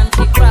first one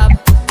to grab.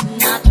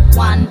 Not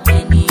one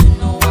penny, you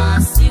know I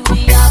see we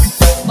have.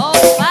 About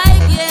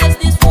 5 years,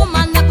 this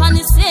woman up on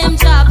the same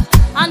job.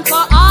 And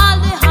for all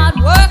the hard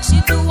work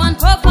she do and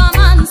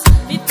performance,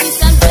 50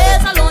 cents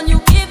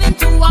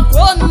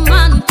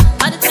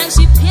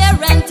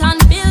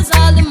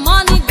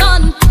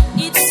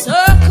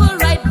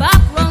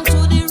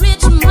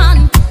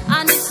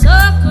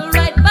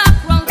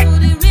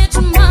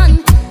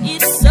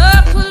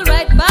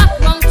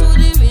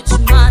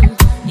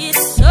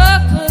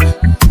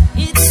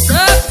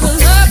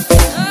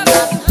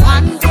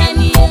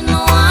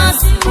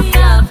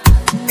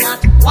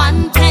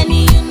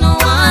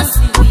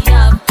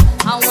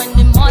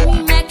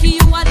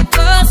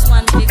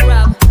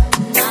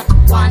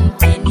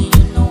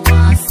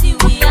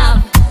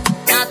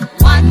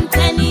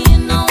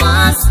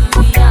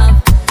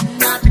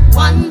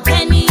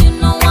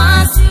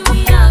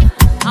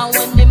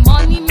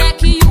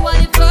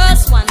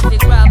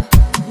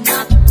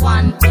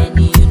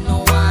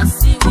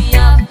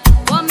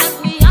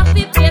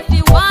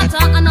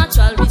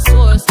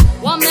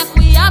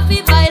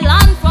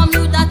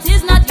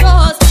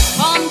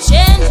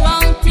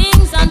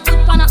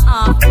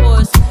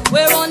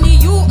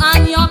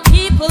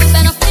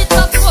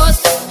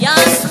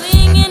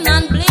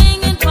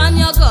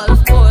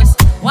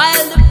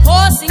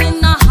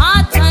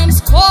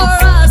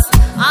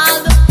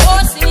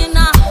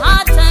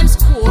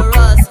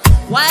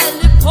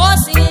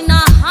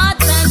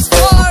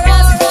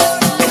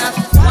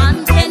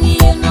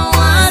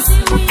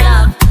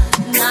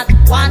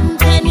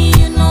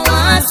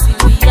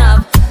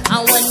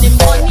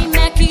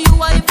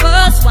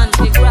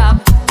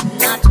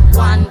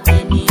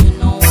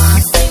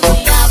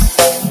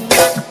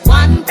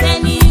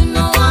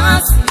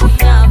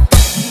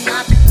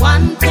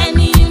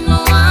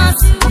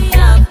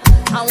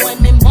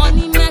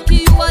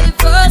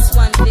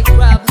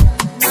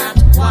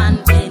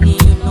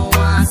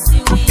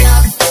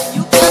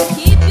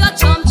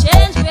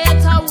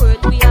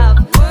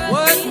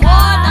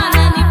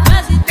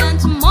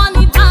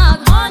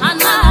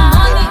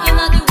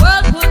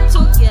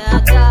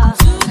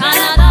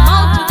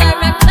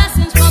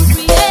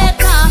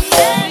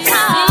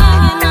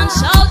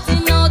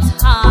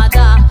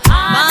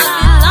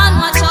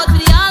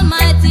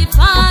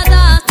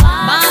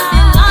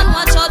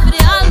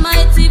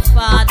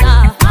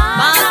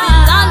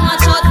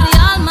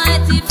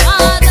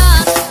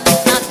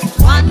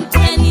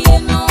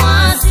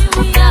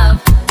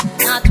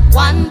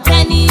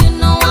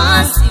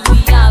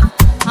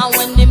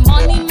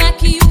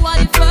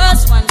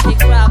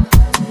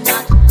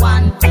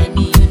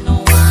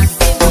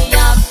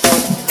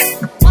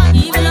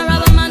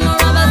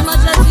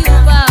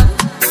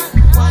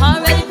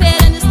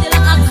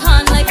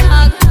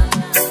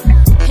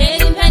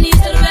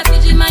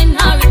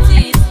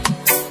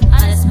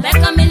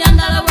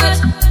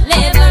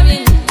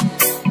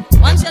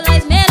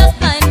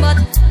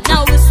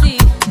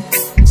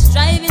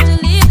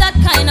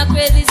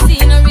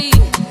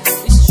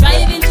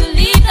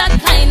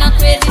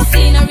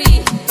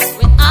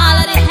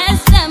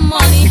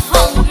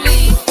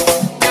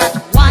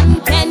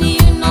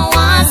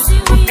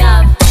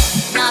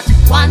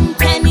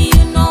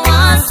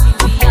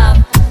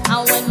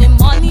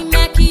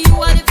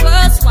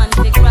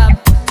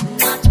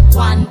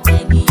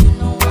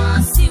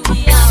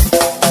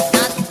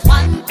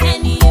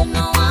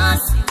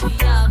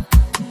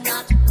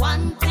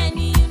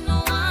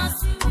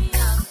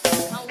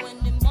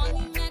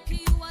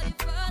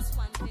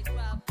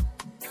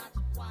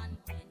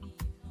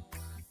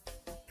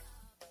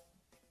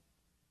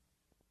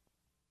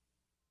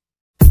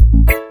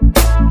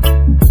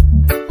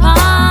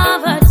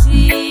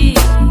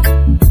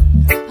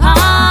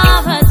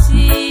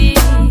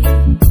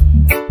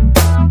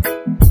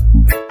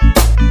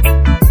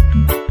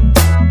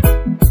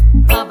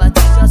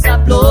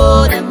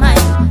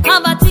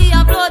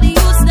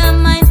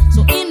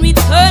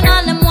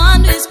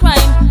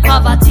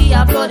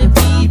blow the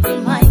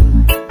people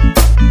mind.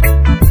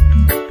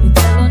 You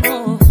don't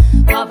know,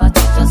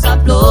 poverty just a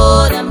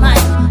blow them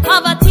mind.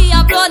 Poverty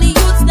a blow the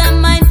youths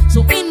them mind.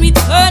 So in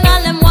return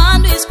all them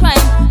want is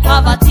crime.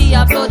 Poverty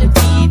a blow the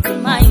people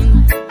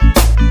mind.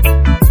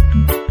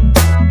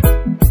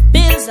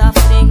 Bills are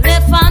fling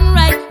left and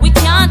right. We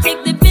can't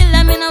take the bill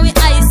them in our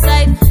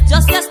eyesight.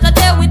 Just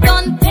yesterday we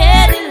done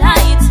pay the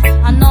light,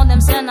 and now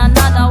them send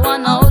another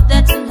one out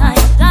there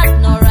tonight. That's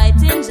no right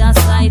in just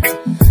sight.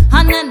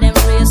 And then them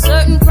raise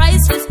certain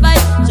prices by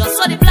just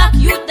so the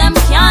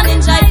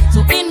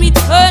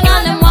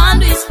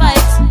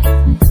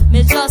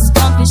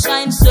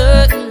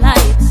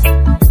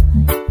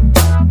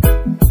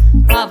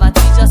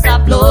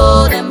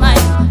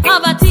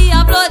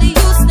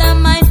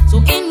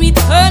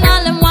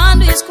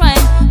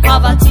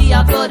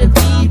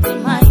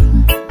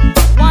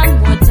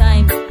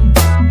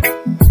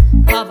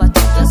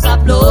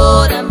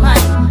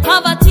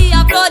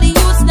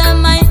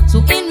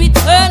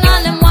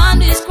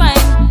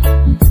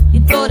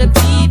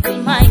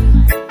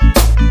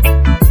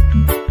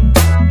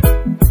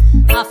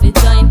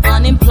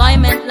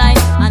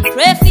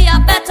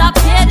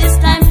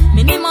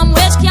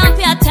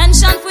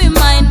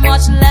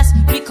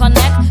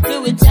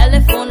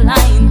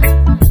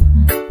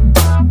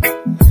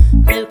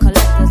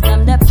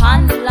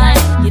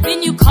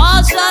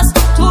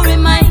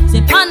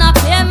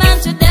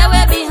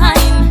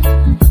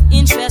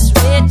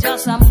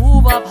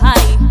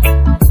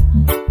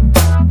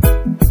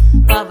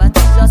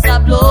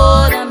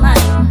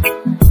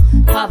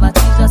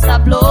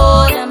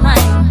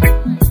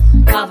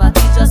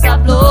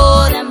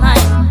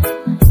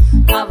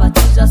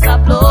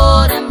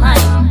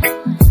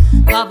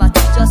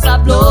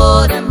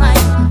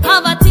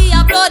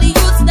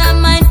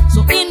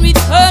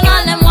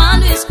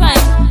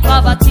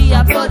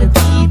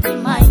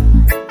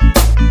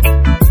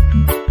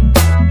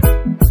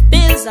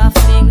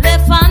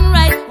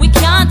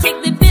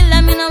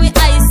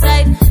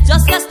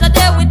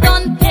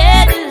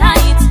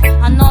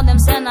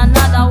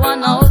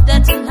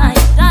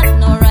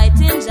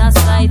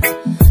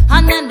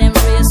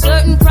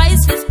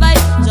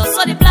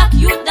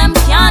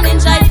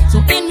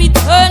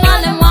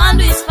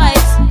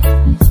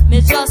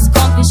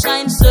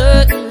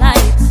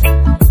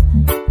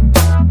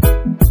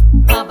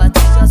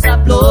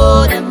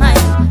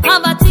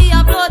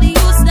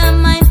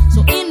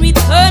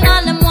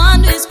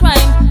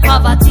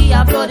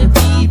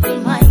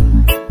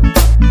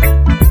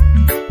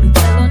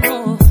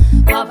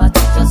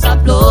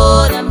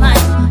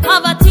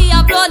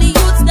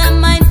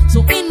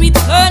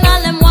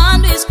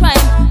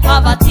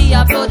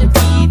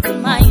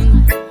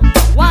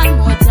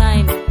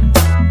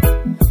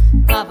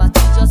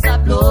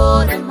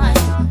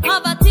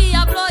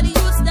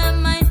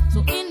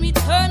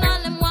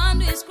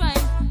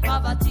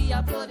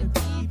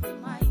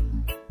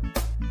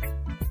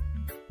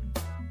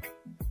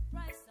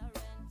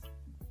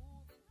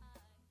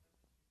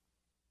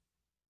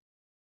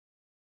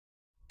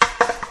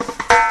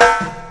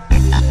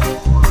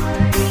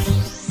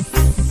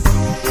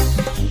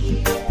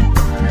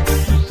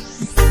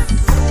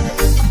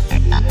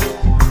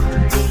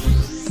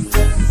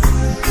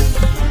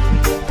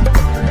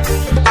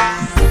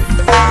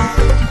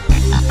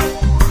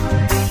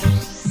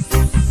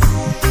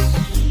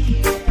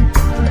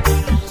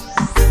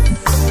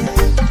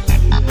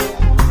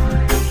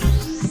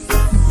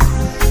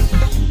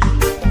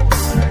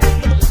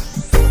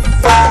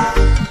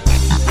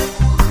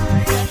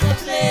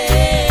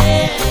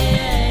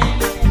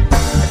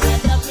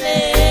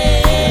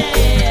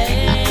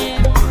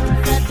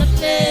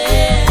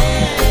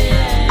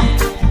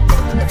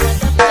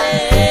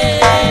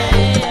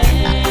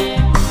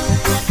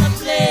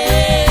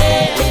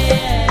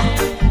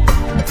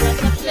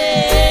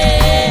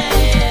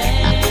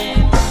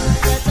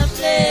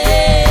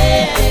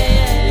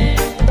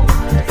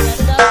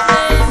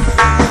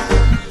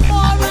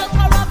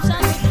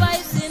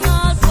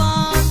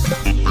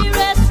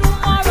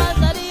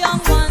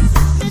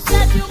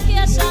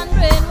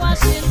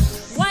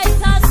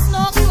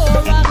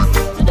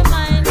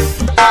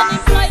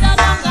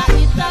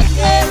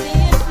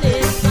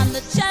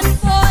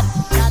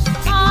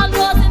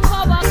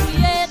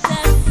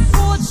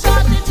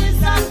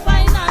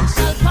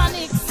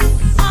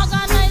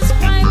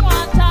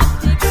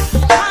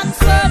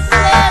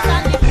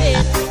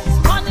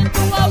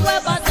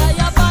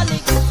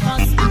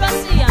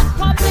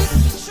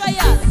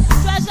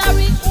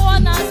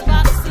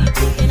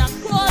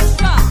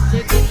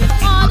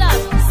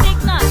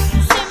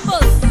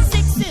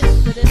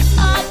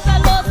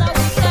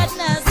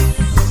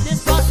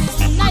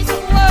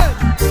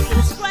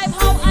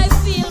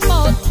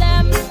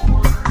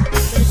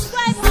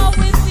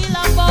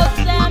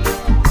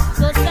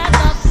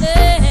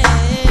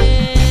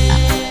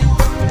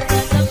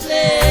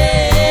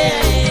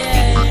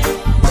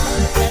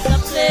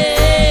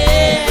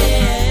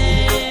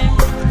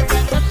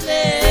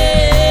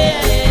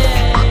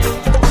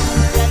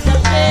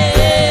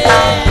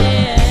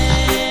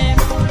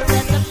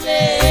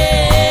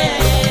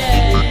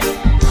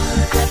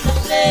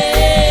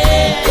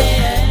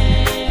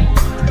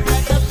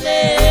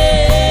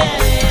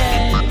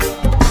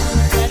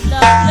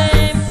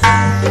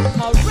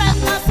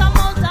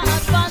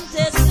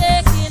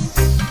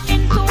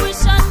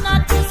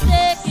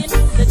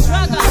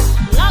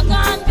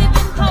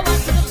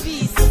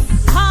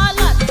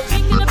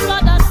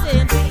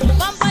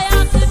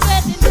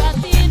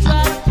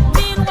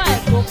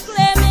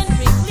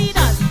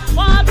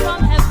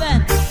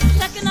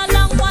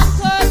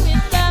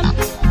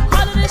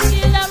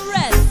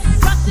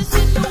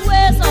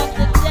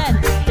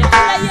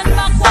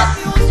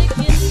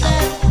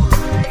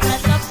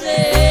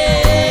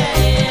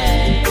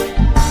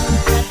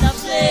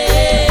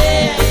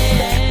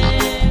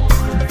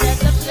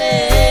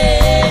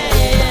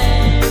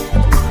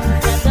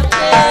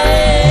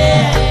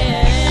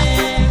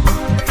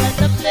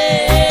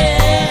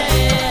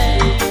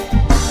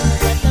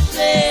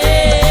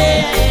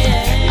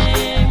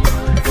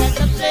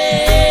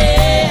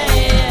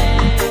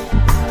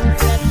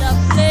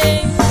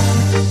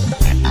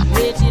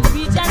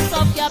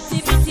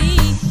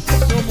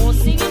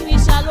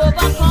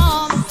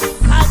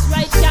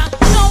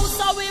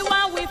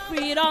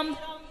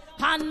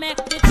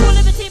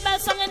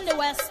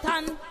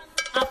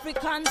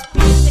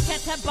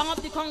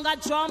conga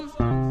drum,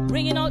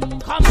 ringing out,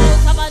 come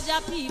out of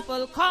your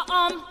people,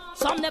 come.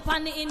 Some dep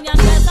on the Indian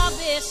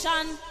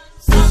reservation,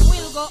 some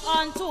will go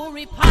on to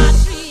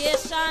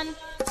repatriation,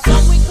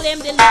 some will claim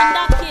the land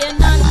of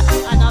Canaan,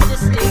 and of the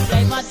slave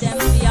driver them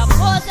be a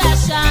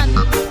possession.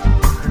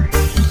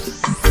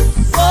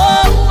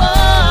 Oh, oh.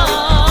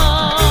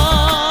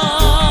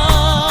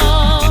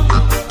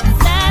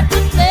 Let the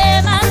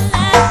flame and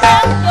let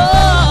them go.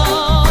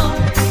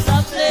 The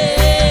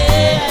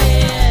flame,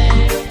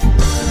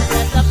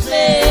 let the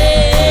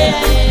flame,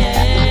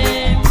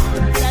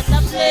 let the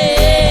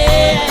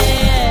flame,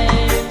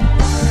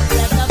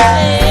 let the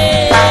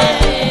flame,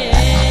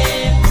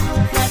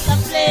 let the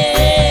flame,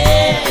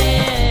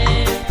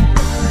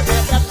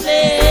 let the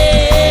flame,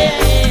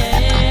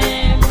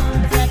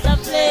 let the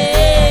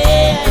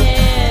flame,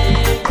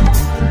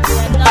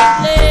 let the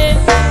flame.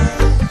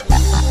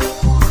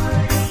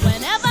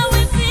 Whenever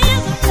we feel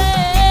the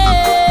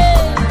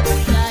flame,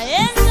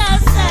 giants are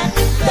set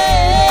to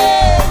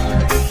flame,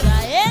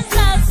 giants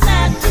are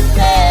set to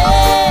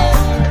flame.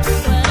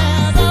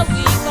 Whenever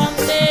we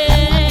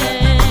complain,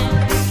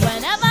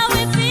 whenever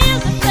we feel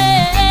the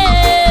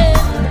flame,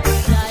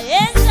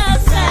 giants are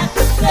set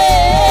to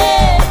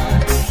flame,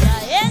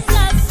 giants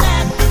are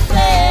set to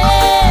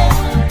flame.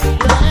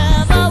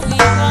 Whenever we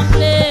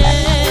complain,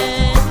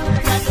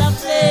 let the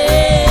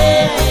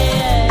flame, let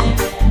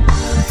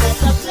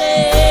the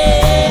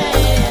flame,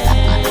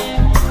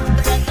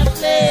 let the flame, let the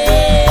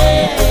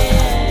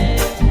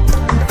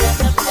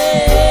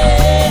flame,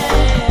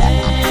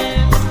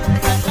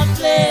 let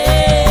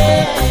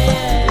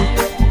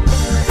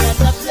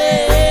the flame,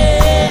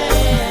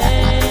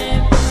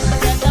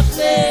 let the flame, let the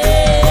flame,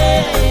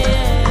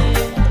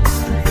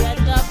 let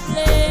the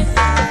flame.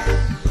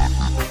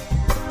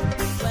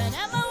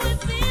 Whenever we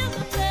feel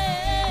the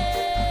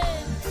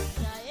flame,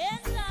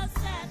 giants are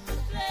set to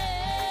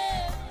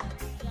flame,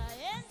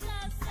 giants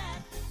are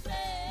set to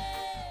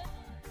flame.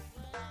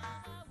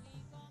 Whenever we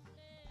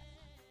complain.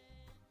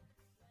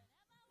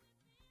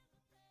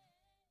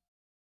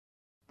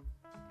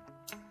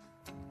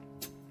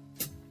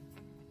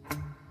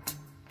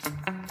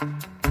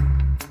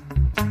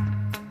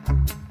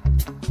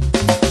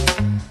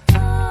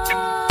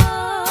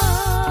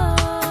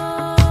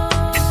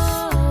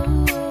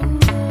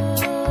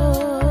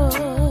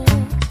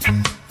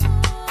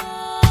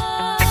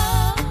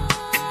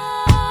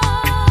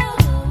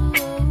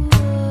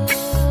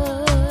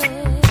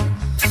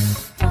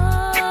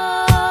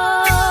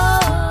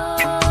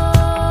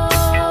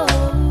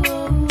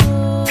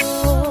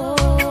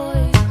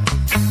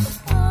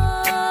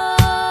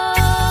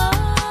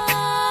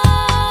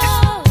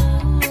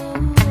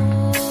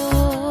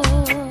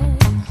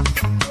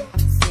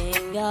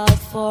 Sing out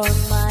for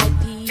my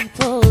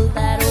people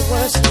that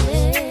were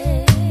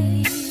slaves.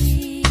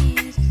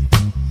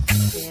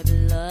 Their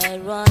blood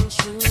runs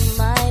through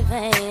my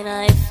vein,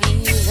 I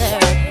feel their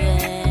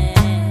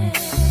pain.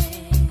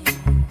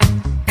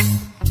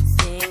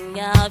 Sing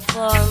out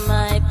for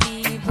my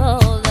people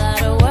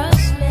that were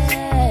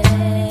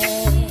slaves.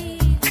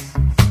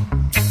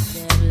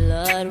 Their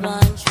blood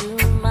runs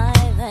through my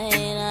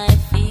vein, I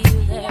feel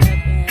their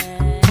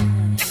pain.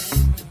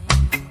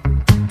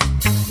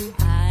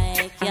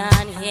 I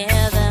can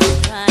hear them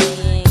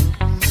crying,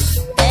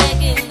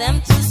 begging them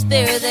to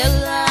spare their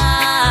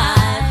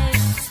lives.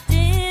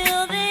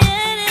 Still they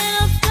ended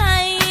up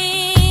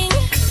dying,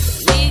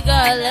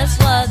 regardless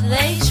what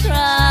they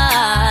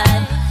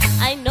tried.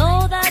 I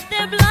know that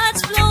their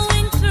blood's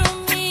flowing through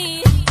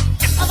me,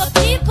 of a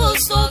people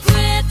so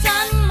great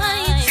and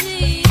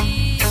mighty,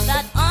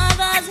 that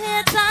others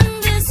hate and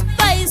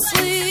despise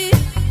we.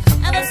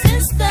 Ever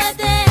since the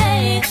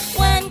day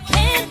when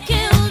Cain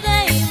killed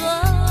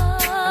Abel,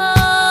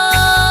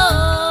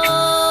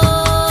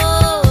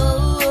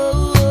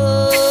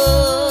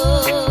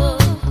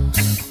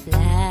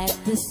 black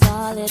the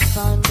solid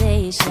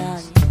foundation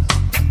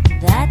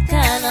that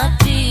cannot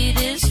be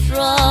destroyed.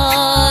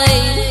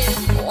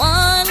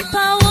 One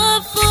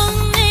powerful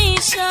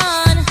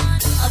nation,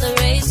 other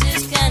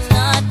races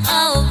cannot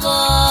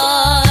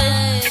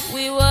avoid.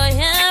 We were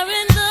here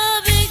in the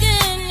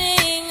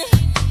beginning,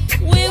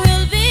 we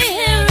will be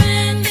here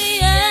in the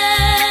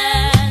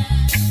end.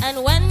 And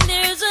when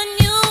there's a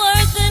new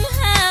earth in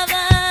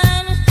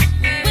heaven,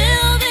 we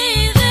will be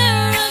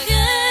there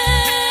again.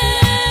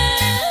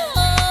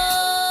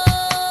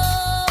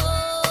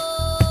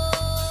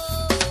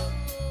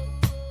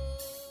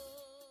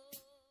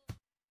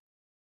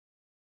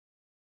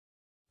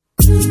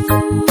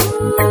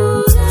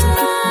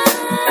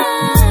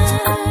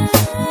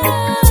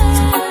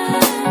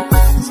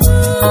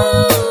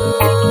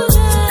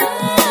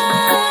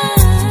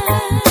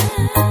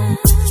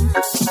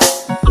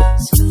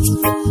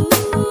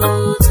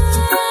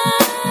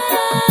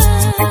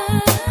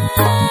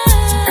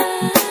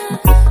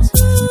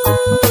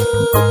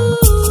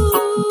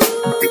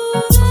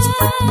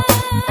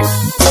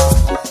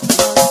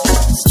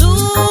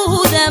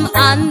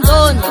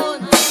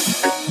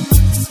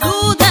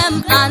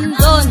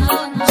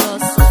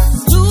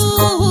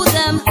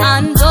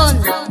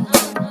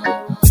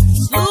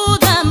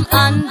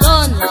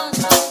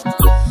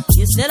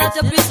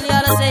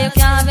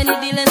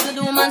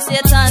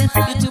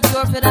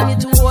 wicked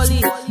and you're too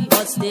holy,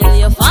 but still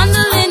you're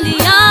fondling the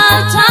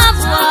altar.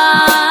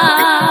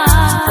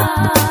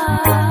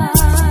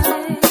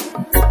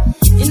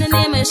 In the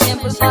name of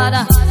shameful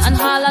Father and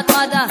harlot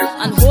Mother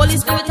and Holy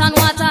Spirit and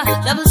water,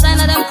 devil sign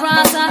of them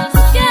crosser,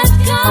 get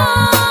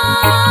gone.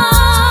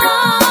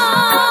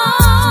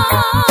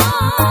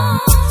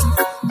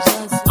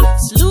 Just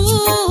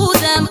slew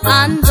them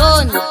and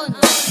done.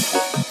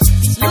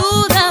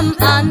 Slew them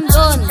and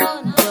done.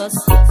 Just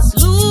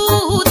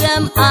slew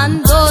them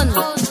and done.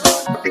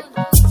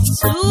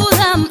 Slew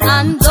them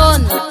and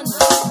done.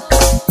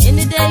 In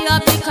the day you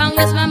are big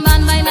congressman,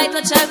 man by night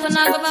a child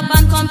pornographer,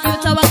 ban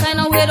computer. What kind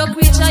of weirdo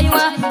creature you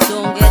are?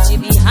 Don't get you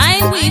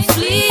behind, we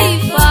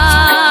flee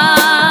far.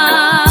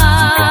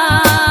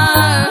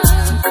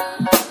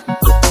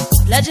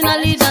 Pledging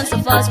allegiance to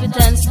false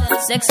pretense,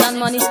 sex and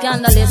money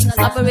scandalous,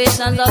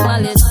 operations of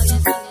malice.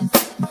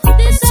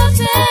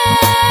 Disappear.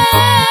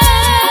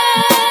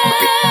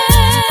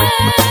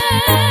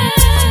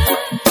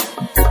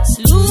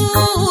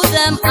 Slew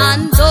them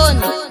and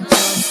done.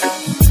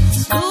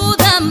 Slew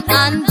them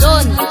and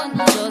done.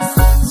 Just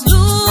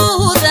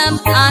slew them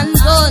and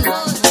done.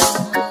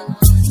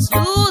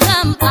 Slew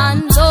them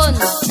and done.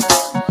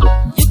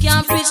 You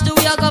can't preach the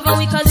way you govern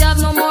because you have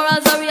no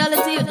morals or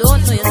reality. You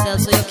don't know yourself,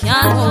 so you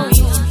can't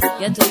hurry.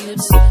 Get to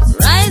youths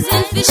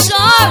rising for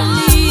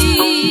surely.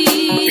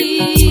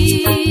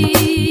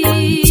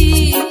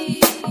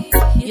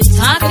 You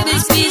talk a big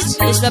speech,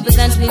 it's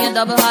representing your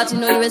double heart, you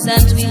know you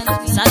resent me.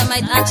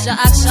 Sodomite act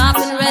sharp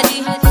and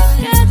ready.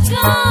 Get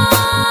gone.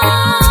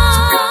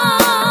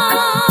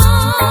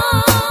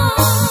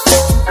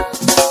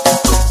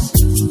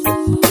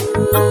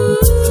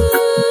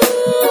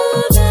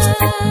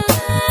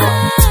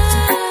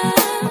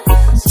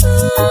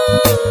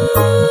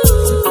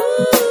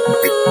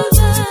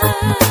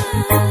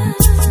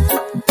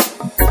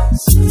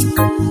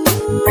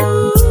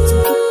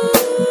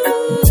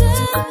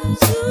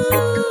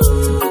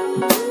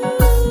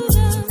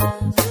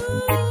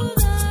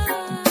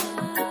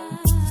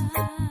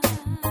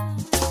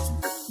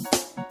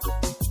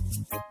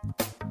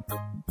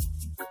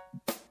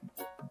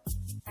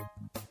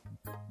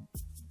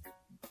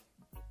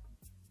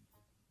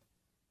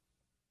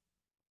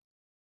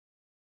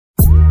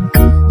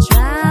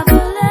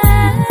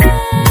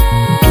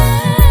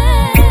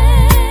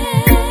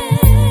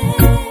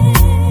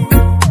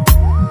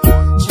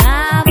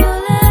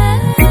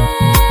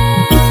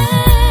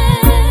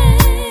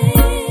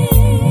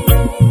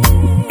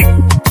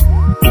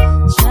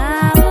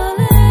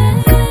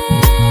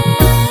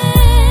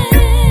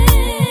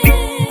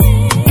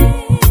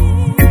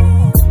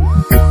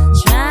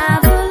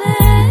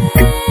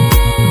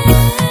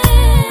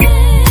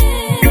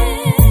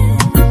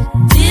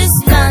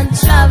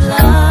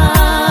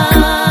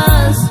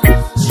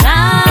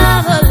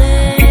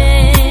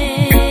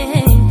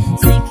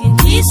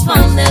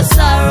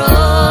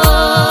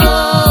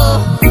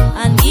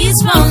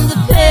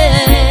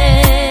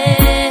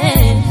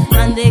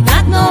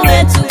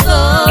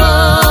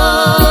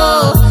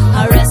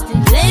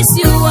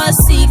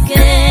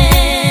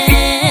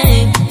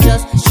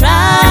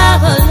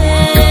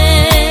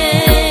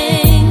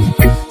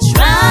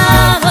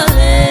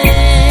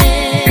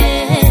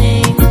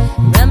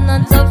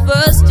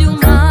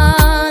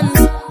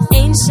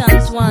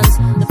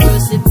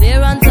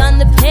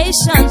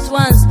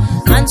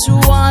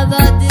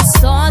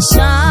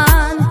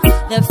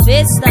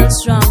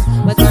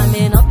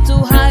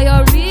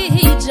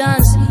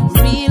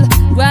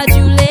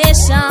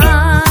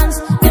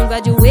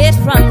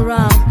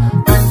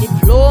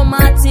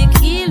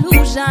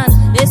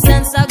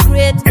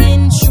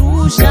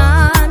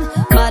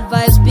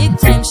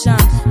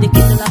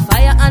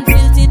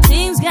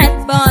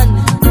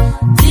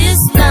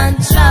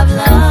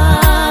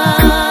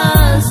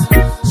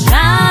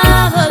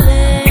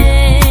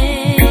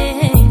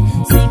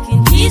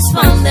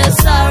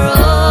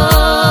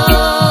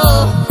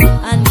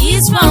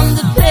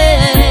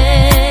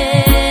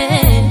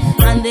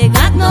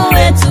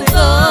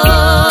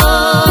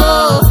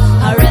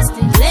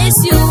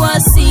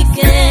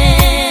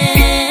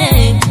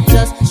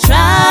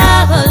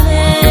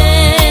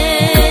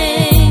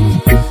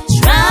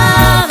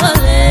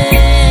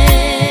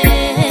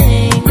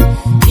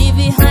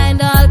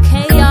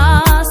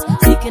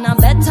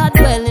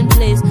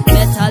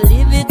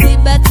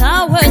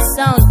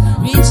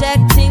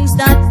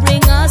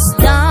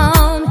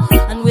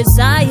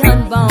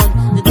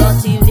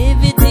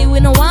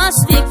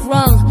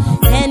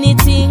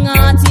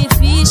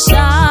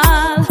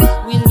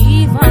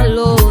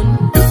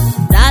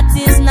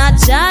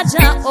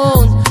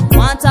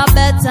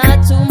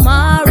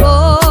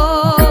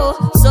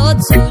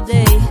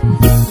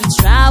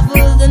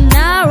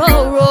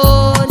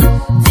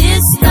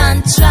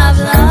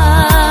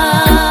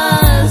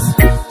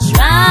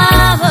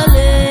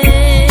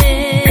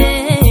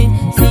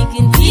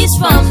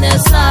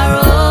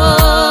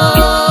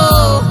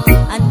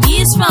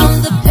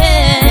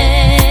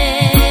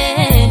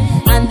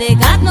 they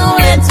got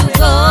nowhere to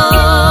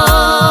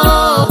go.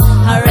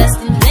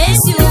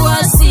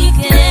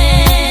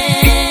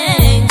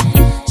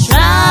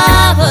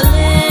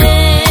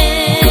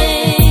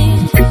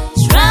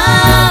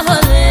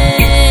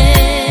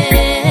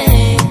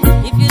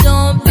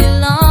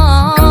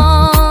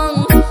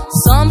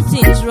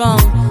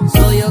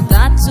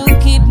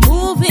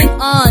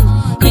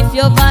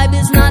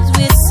 is not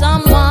with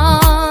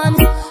someone,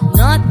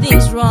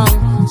 nothing's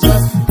wrong.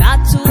 Just got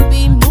to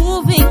be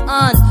moving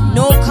on.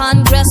 No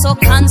Congress or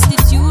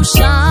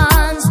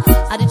constitutions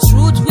are the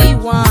truth we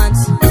want.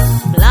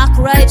 Black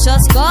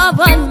righteous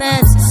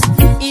government,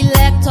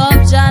 elect of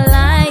Jah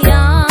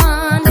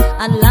Lion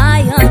and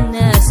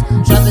Lioness,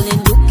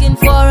 traveling looking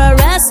for a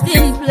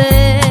resting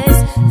place.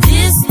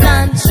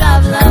 Distant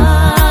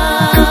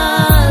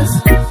travelers,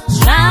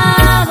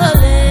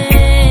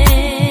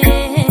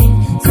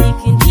 traveling,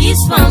 seeking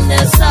peace from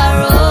their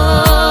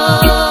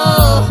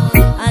sorrow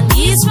and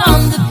ease from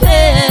the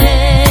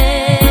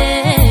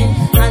pain,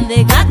 and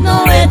they got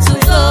nowhere to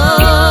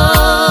go.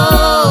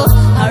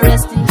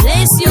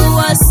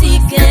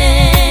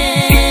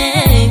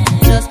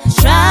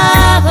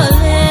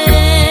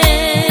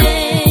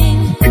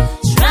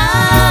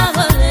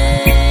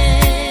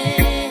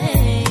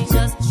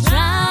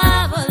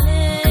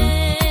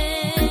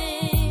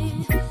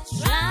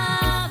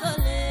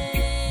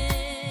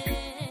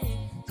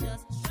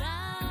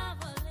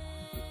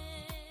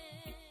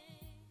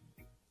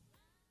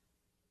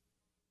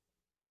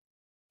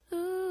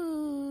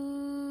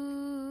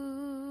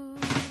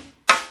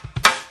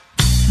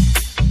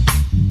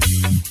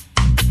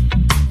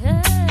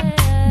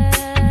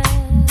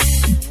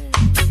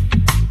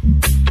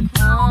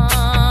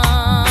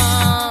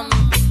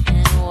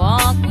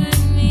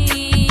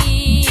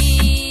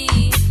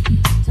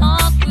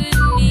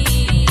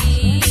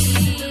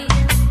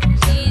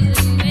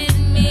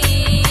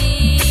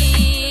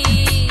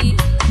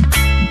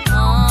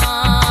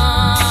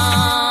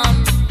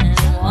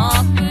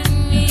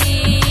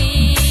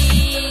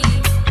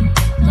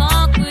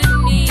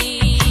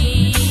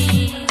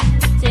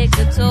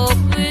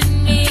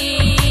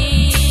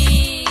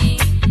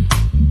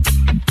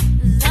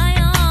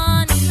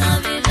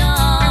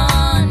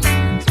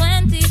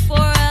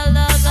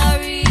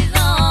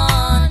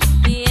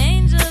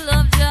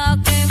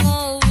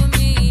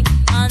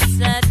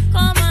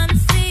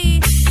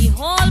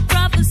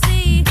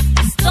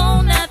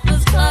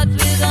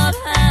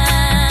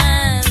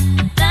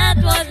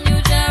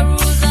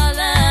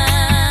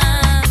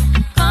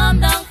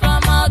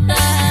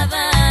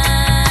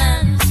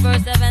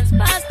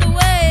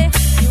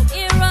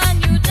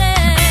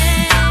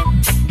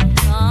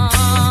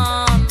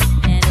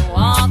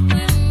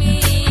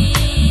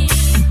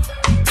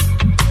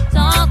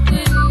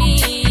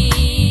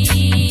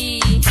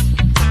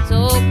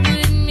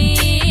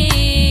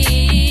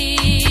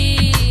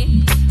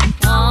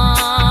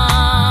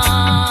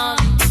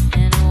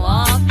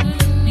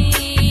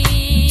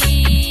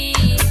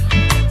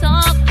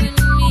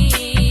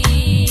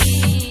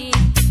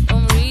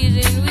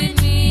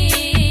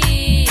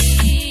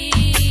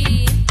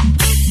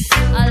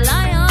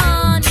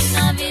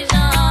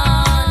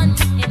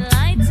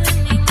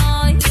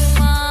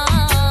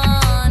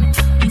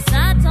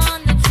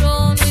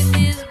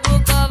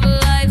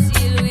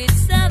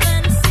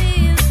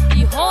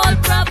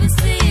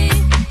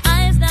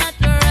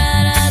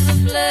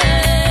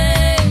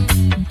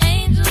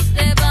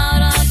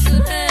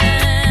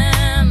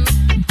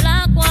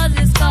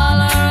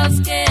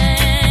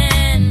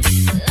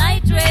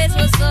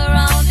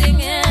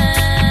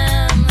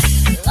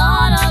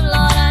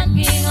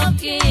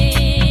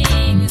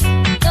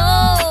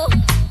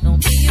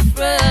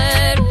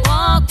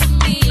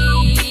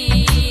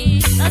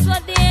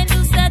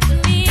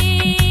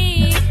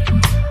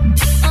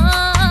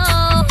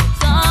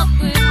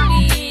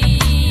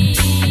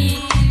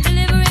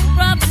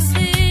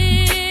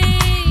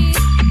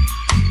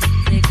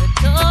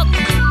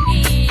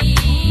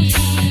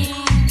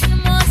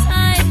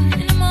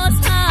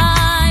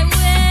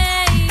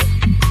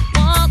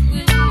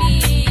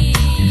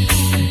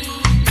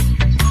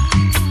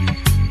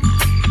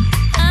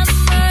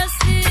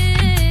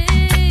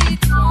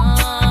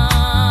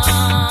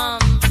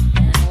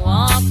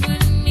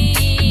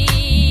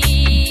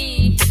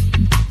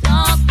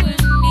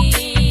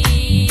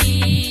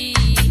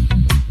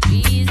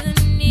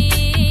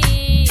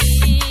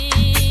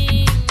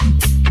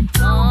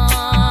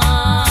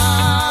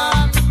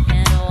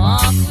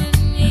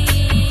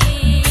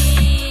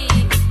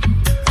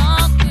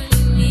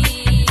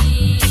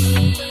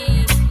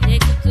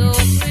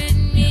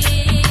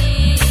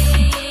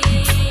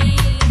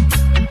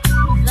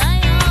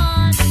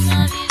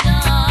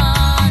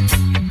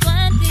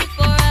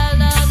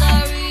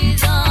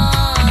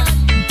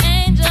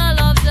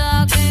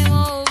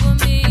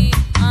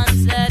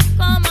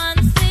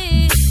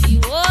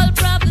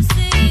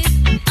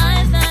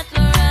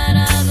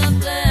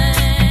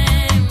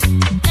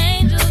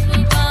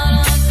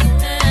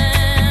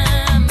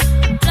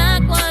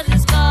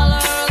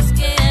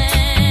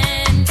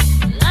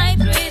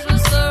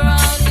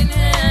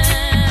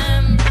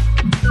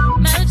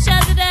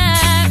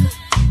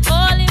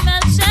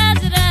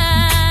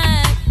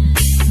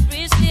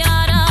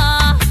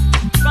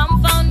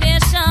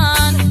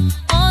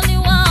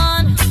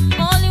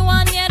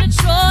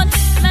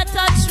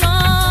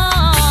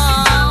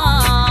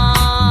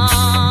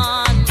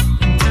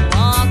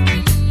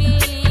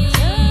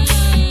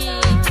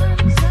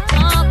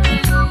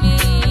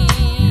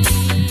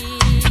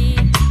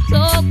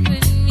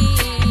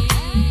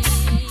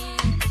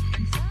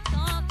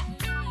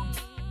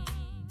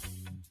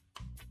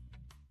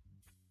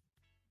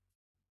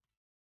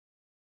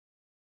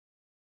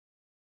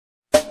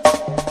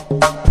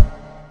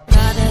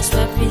 Goddess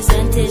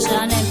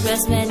representation,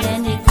 Empress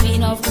and the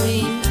Queen of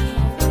Queens.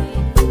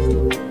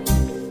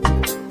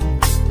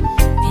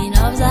 Queen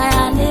of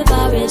Zion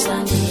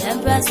Liberation, the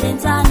Empress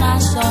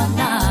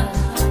International.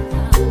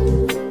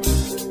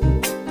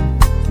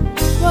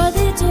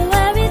 Worthy to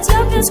wear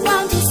Ethiopia's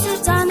crown, to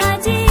sit on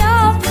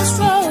Ethiopia's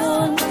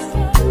throne.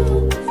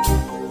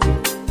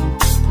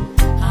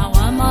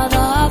 Our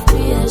mother of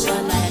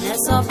creation,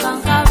 lioness of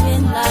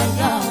conquering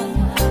lion.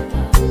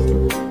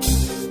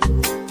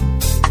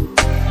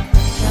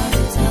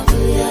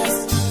 Charitable, yes.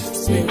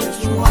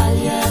 Spiritual,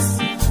 yes.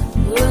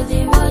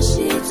 Worthy was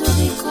she to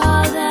be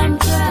called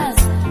Empress.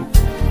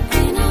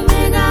 Queen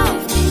Omega,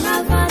 Queen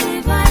Alpha,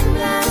 divine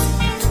blessed.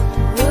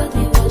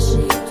 Worthy was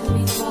she to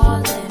be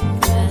called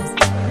Empress.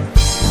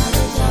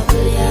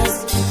 Knowledgeable, yes.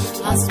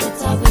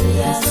 Hospitable,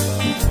 yes.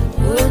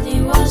 Worthy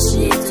was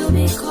she to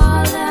be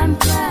called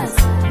Empress.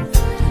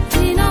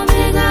 Queen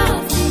Omega,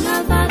 Queen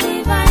Alpha,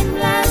 divine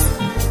blessed.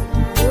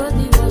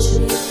 Worthy was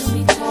she to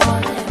be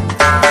called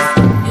Empress.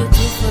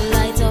 Beautiful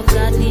light of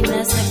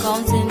godliness, a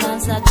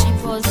countenance that she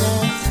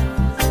possessed.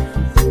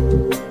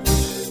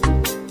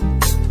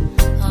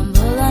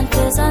 Humble and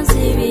fierce and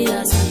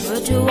serious, and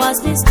virtuous,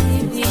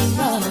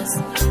 mysterious.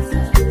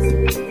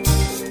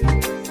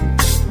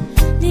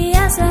 The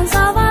essence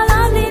of her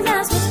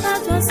loveliness was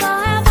felt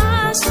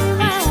whatsoever she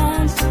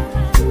went.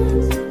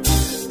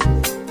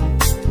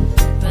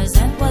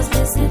 Present was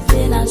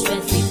discipline and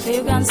strength, the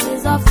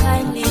fragrances of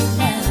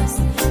kindliness.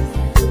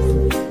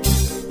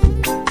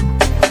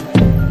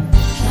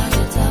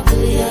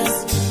 Charitable, yes.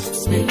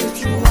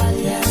 Spiritual,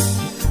 yes.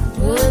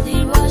 Worthy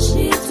was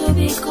she to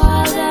be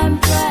called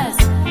Empress.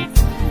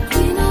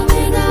 Queen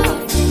Omega,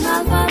 Queen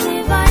Alpha,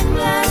 divine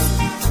blessed.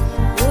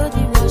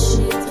 Worthy was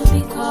she to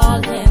be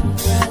called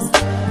Empress.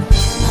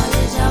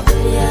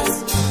 Knowledgeable, yes.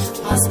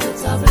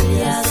 Hospitable,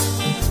 yes.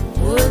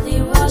 Worthy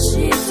was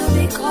she to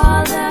be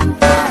called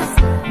Empress.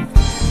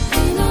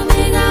 Queen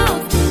Omega,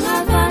 Queen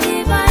Alpha,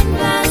 divine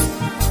blessed.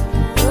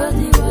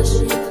 Worthy was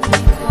she to be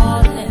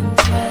called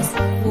Empress.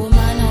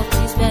 Woman of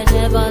peace,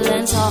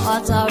 benevolence, her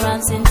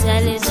utterance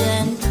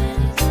intelligent.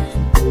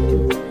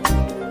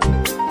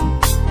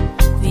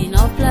 Queen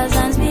of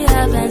pleasance, be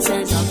heaven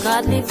sent, of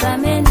godly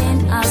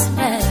feminine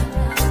aspect.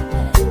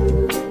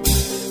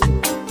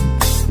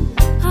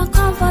 Her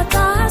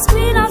comforter has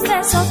queen of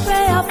flesh, so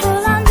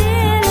prayerful and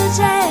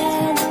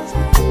diligent.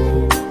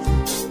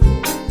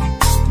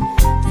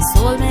 The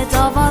soulmate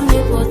of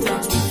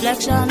omnipotence,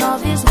 reflection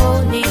of his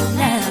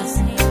holiness.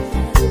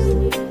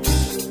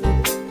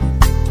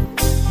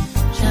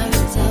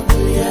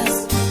 Charitable, yes.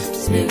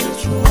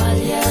 Spiritual,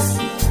 yes.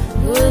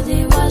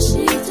 Worthy was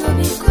she to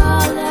be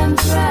called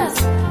Empress.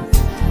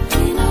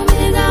 Queen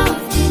Omega,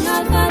 Queen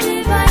Alpha,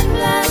 divine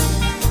blessed.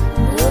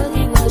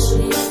 Worthy was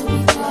she to be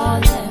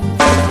called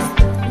Empress.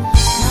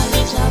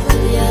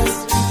 Knowledgeable, yes.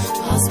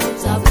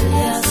 Hospitable,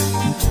 yes.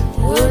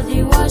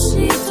 Worthy was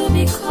she to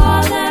be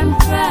called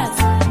Empress.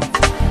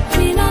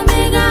 Queen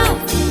Omega,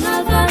 Queen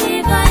Alpha,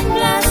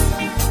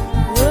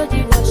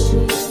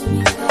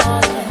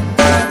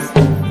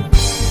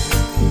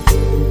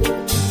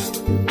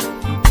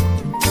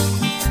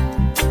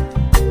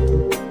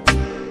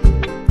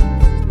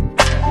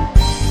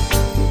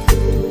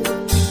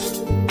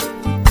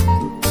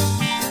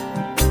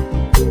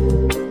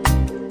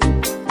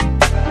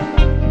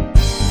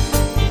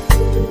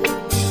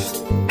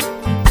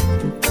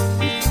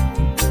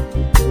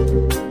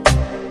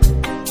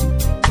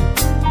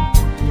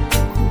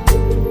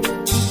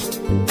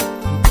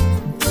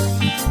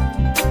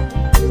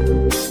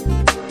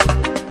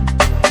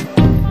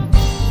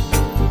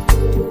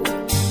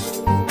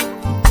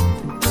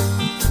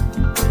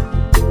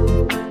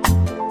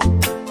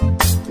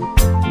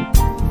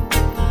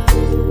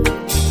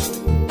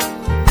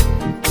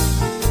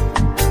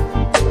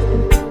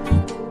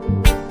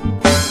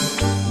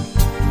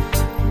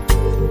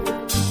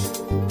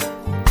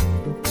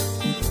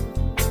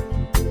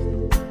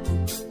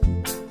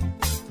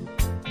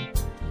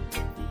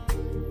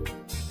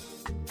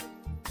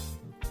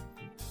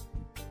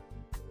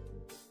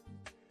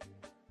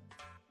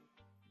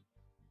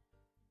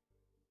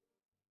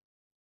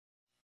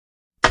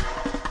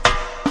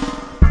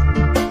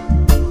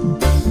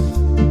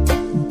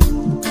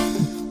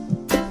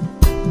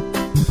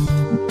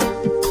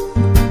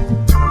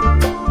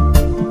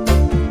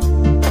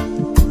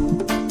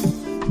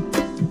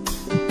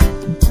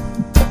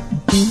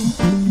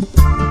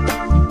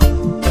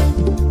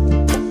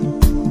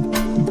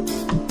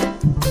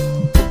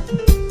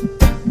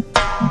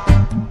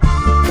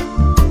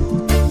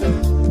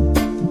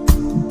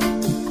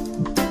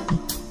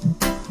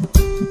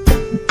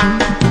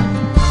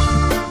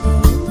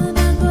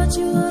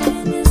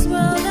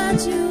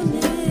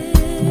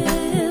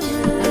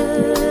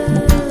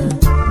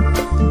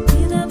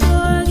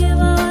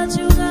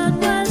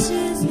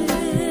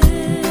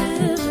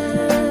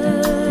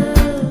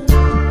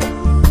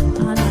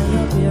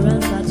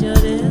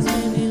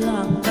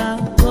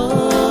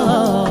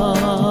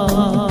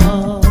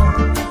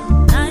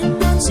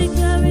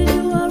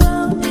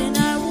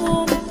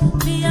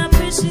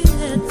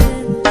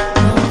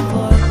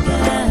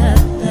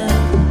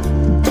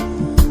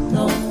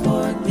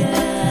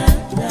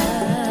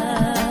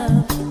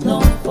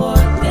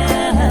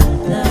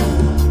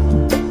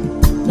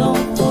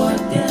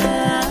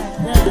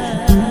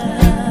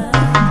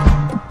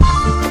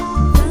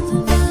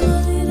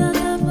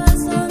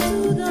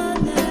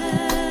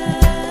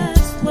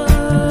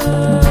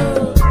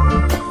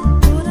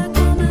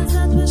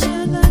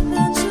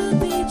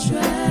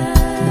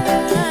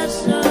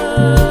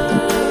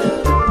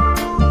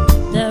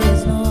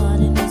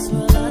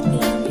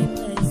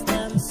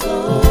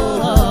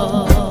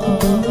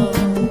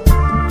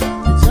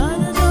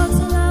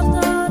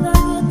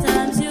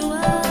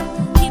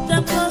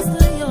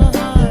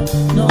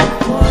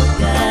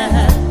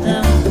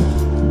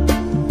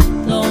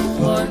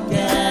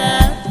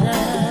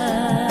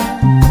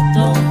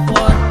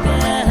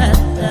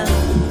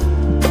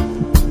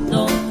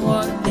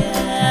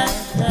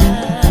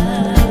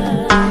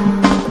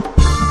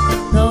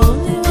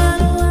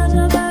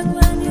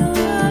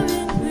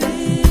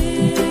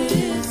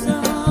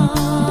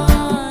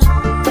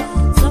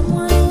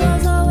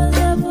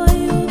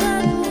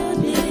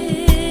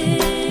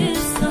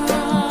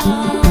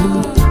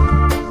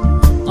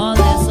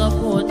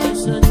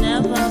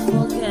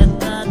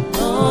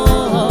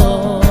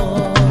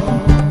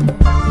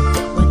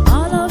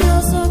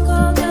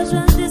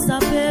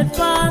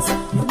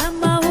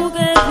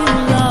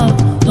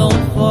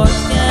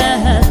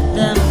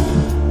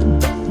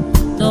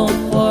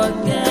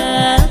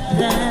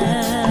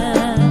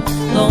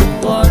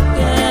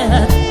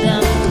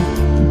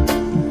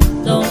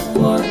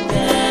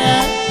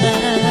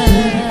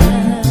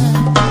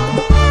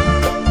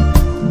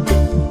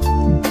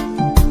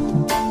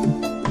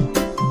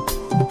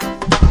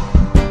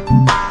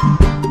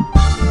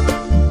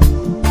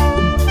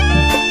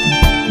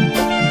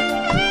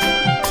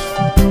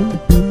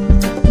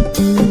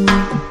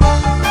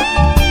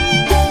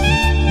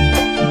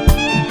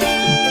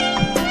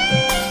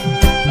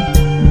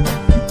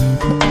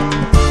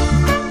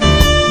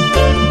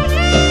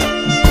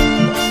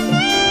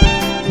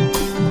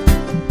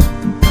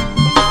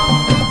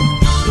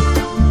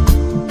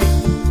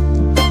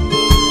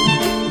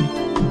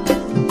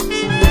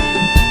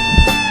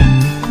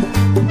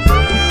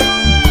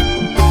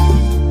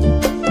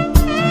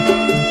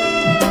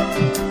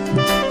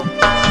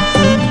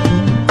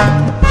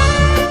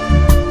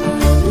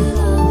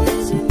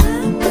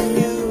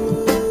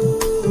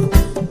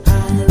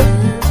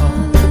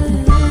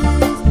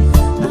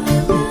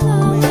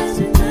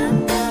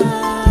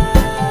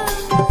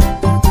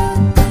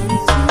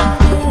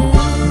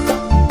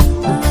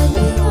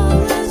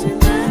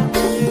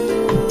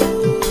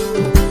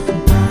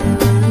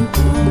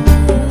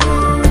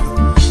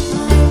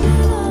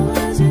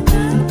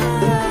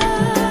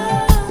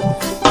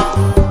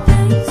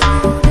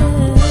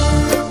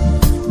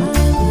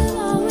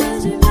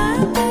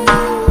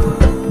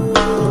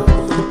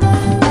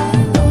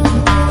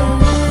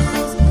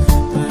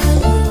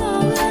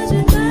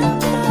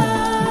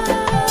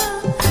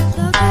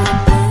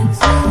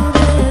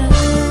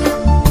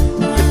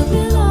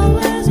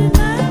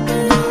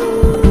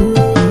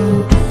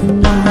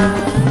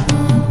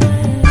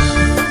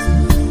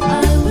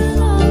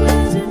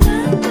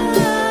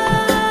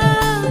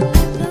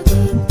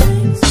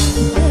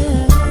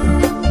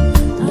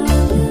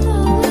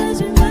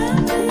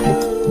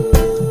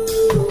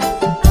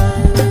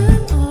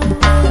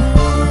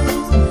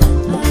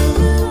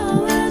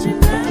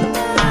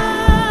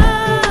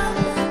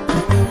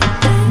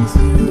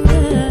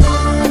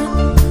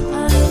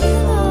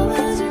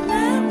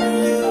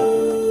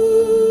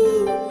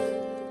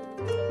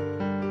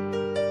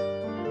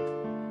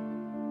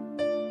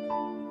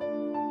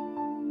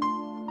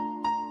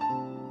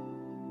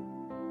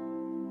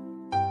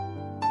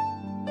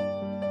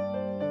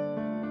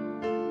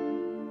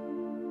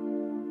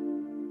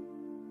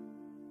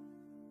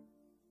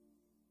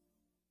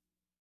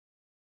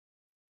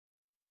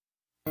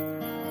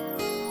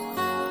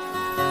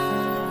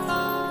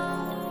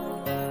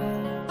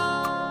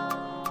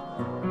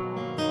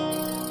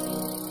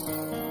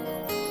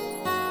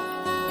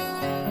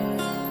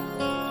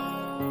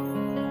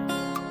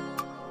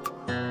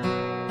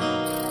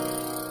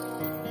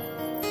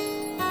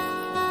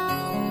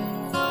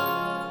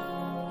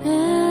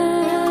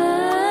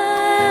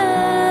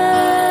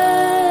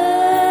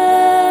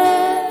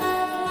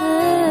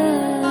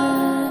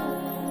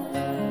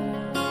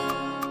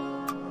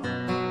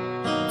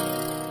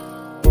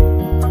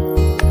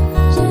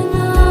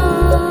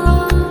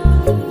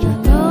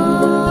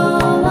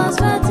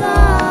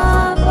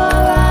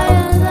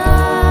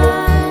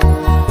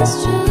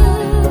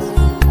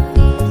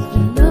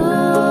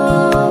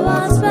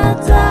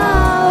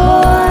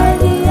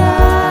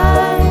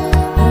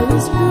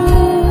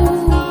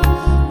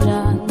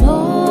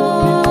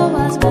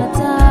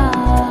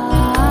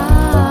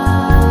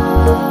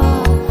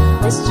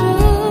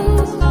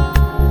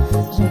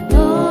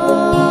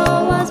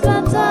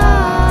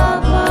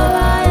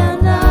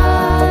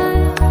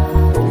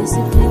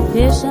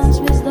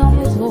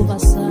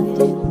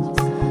 overstanding,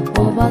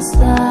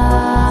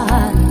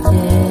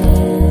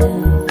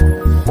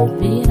 overstanding.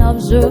 Being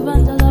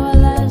observant as our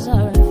lives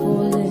are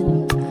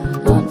unfolding,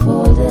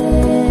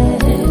 unfolding.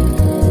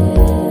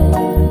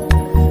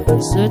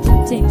 When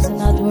certain things do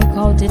not work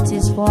out, it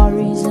is for a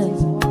reason,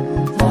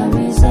 a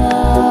reason.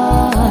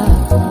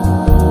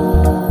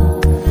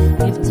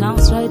 Give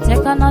thanks, try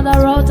take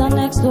another route, and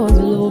next door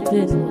will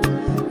open,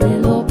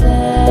 will open.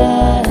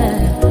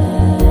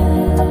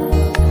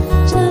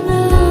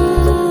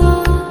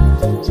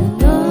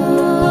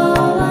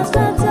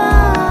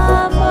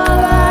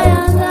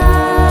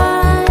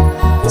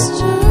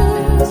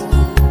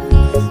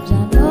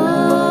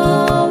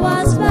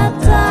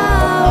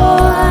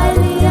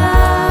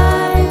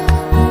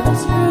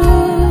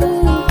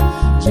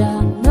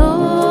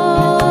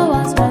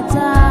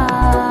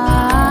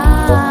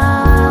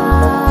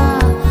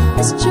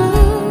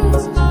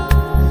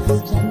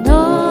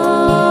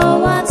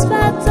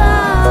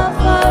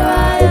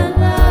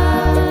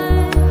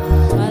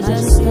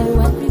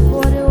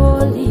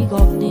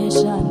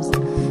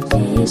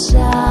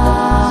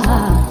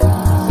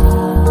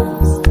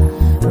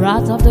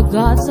 Wrath of the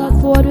gods are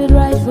poured with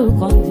rightful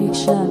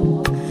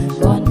conviction,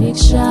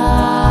 conviction.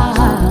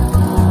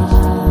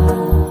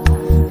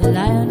 The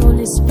lion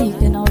only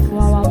speaking out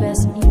for our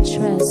best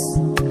interest,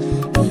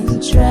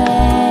 interest.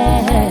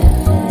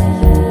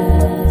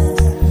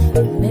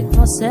 It make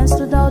no sense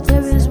to doubt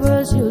every his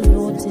words. You'll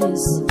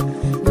notice,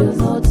 you'll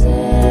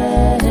notice.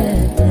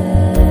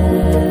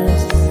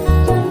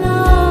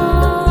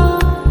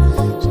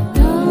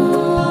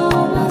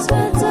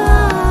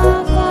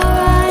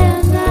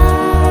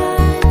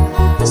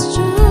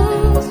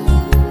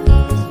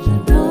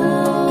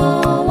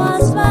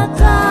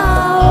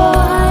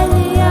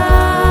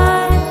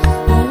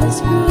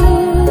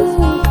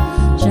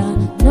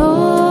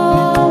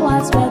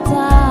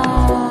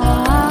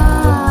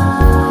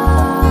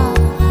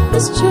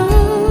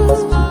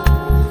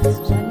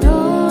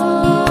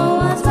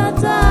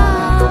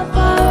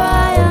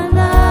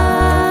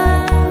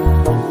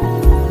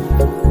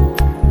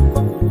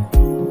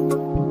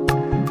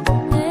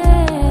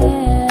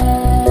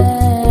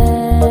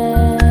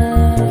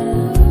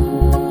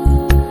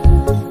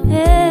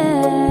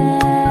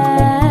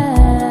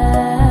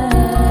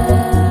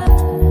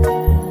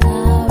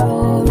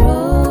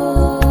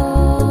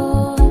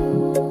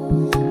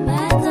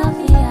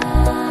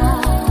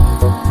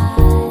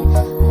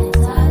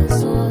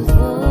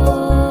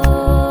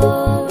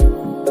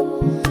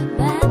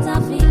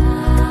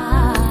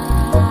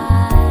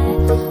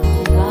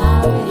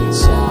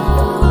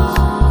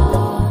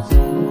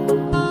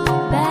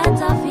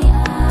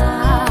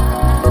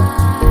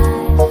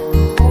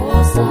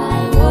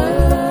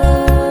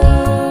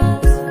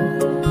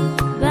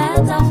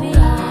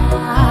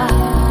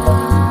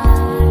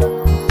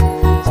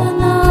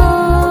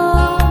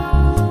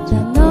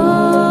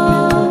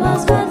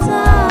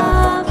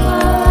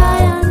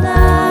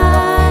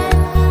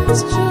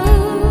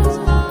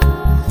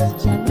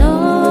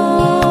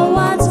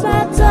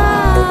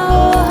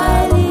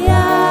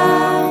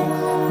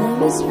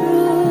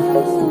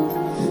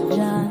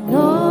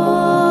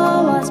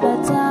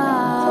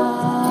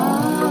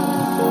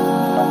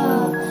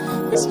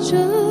 It's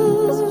true.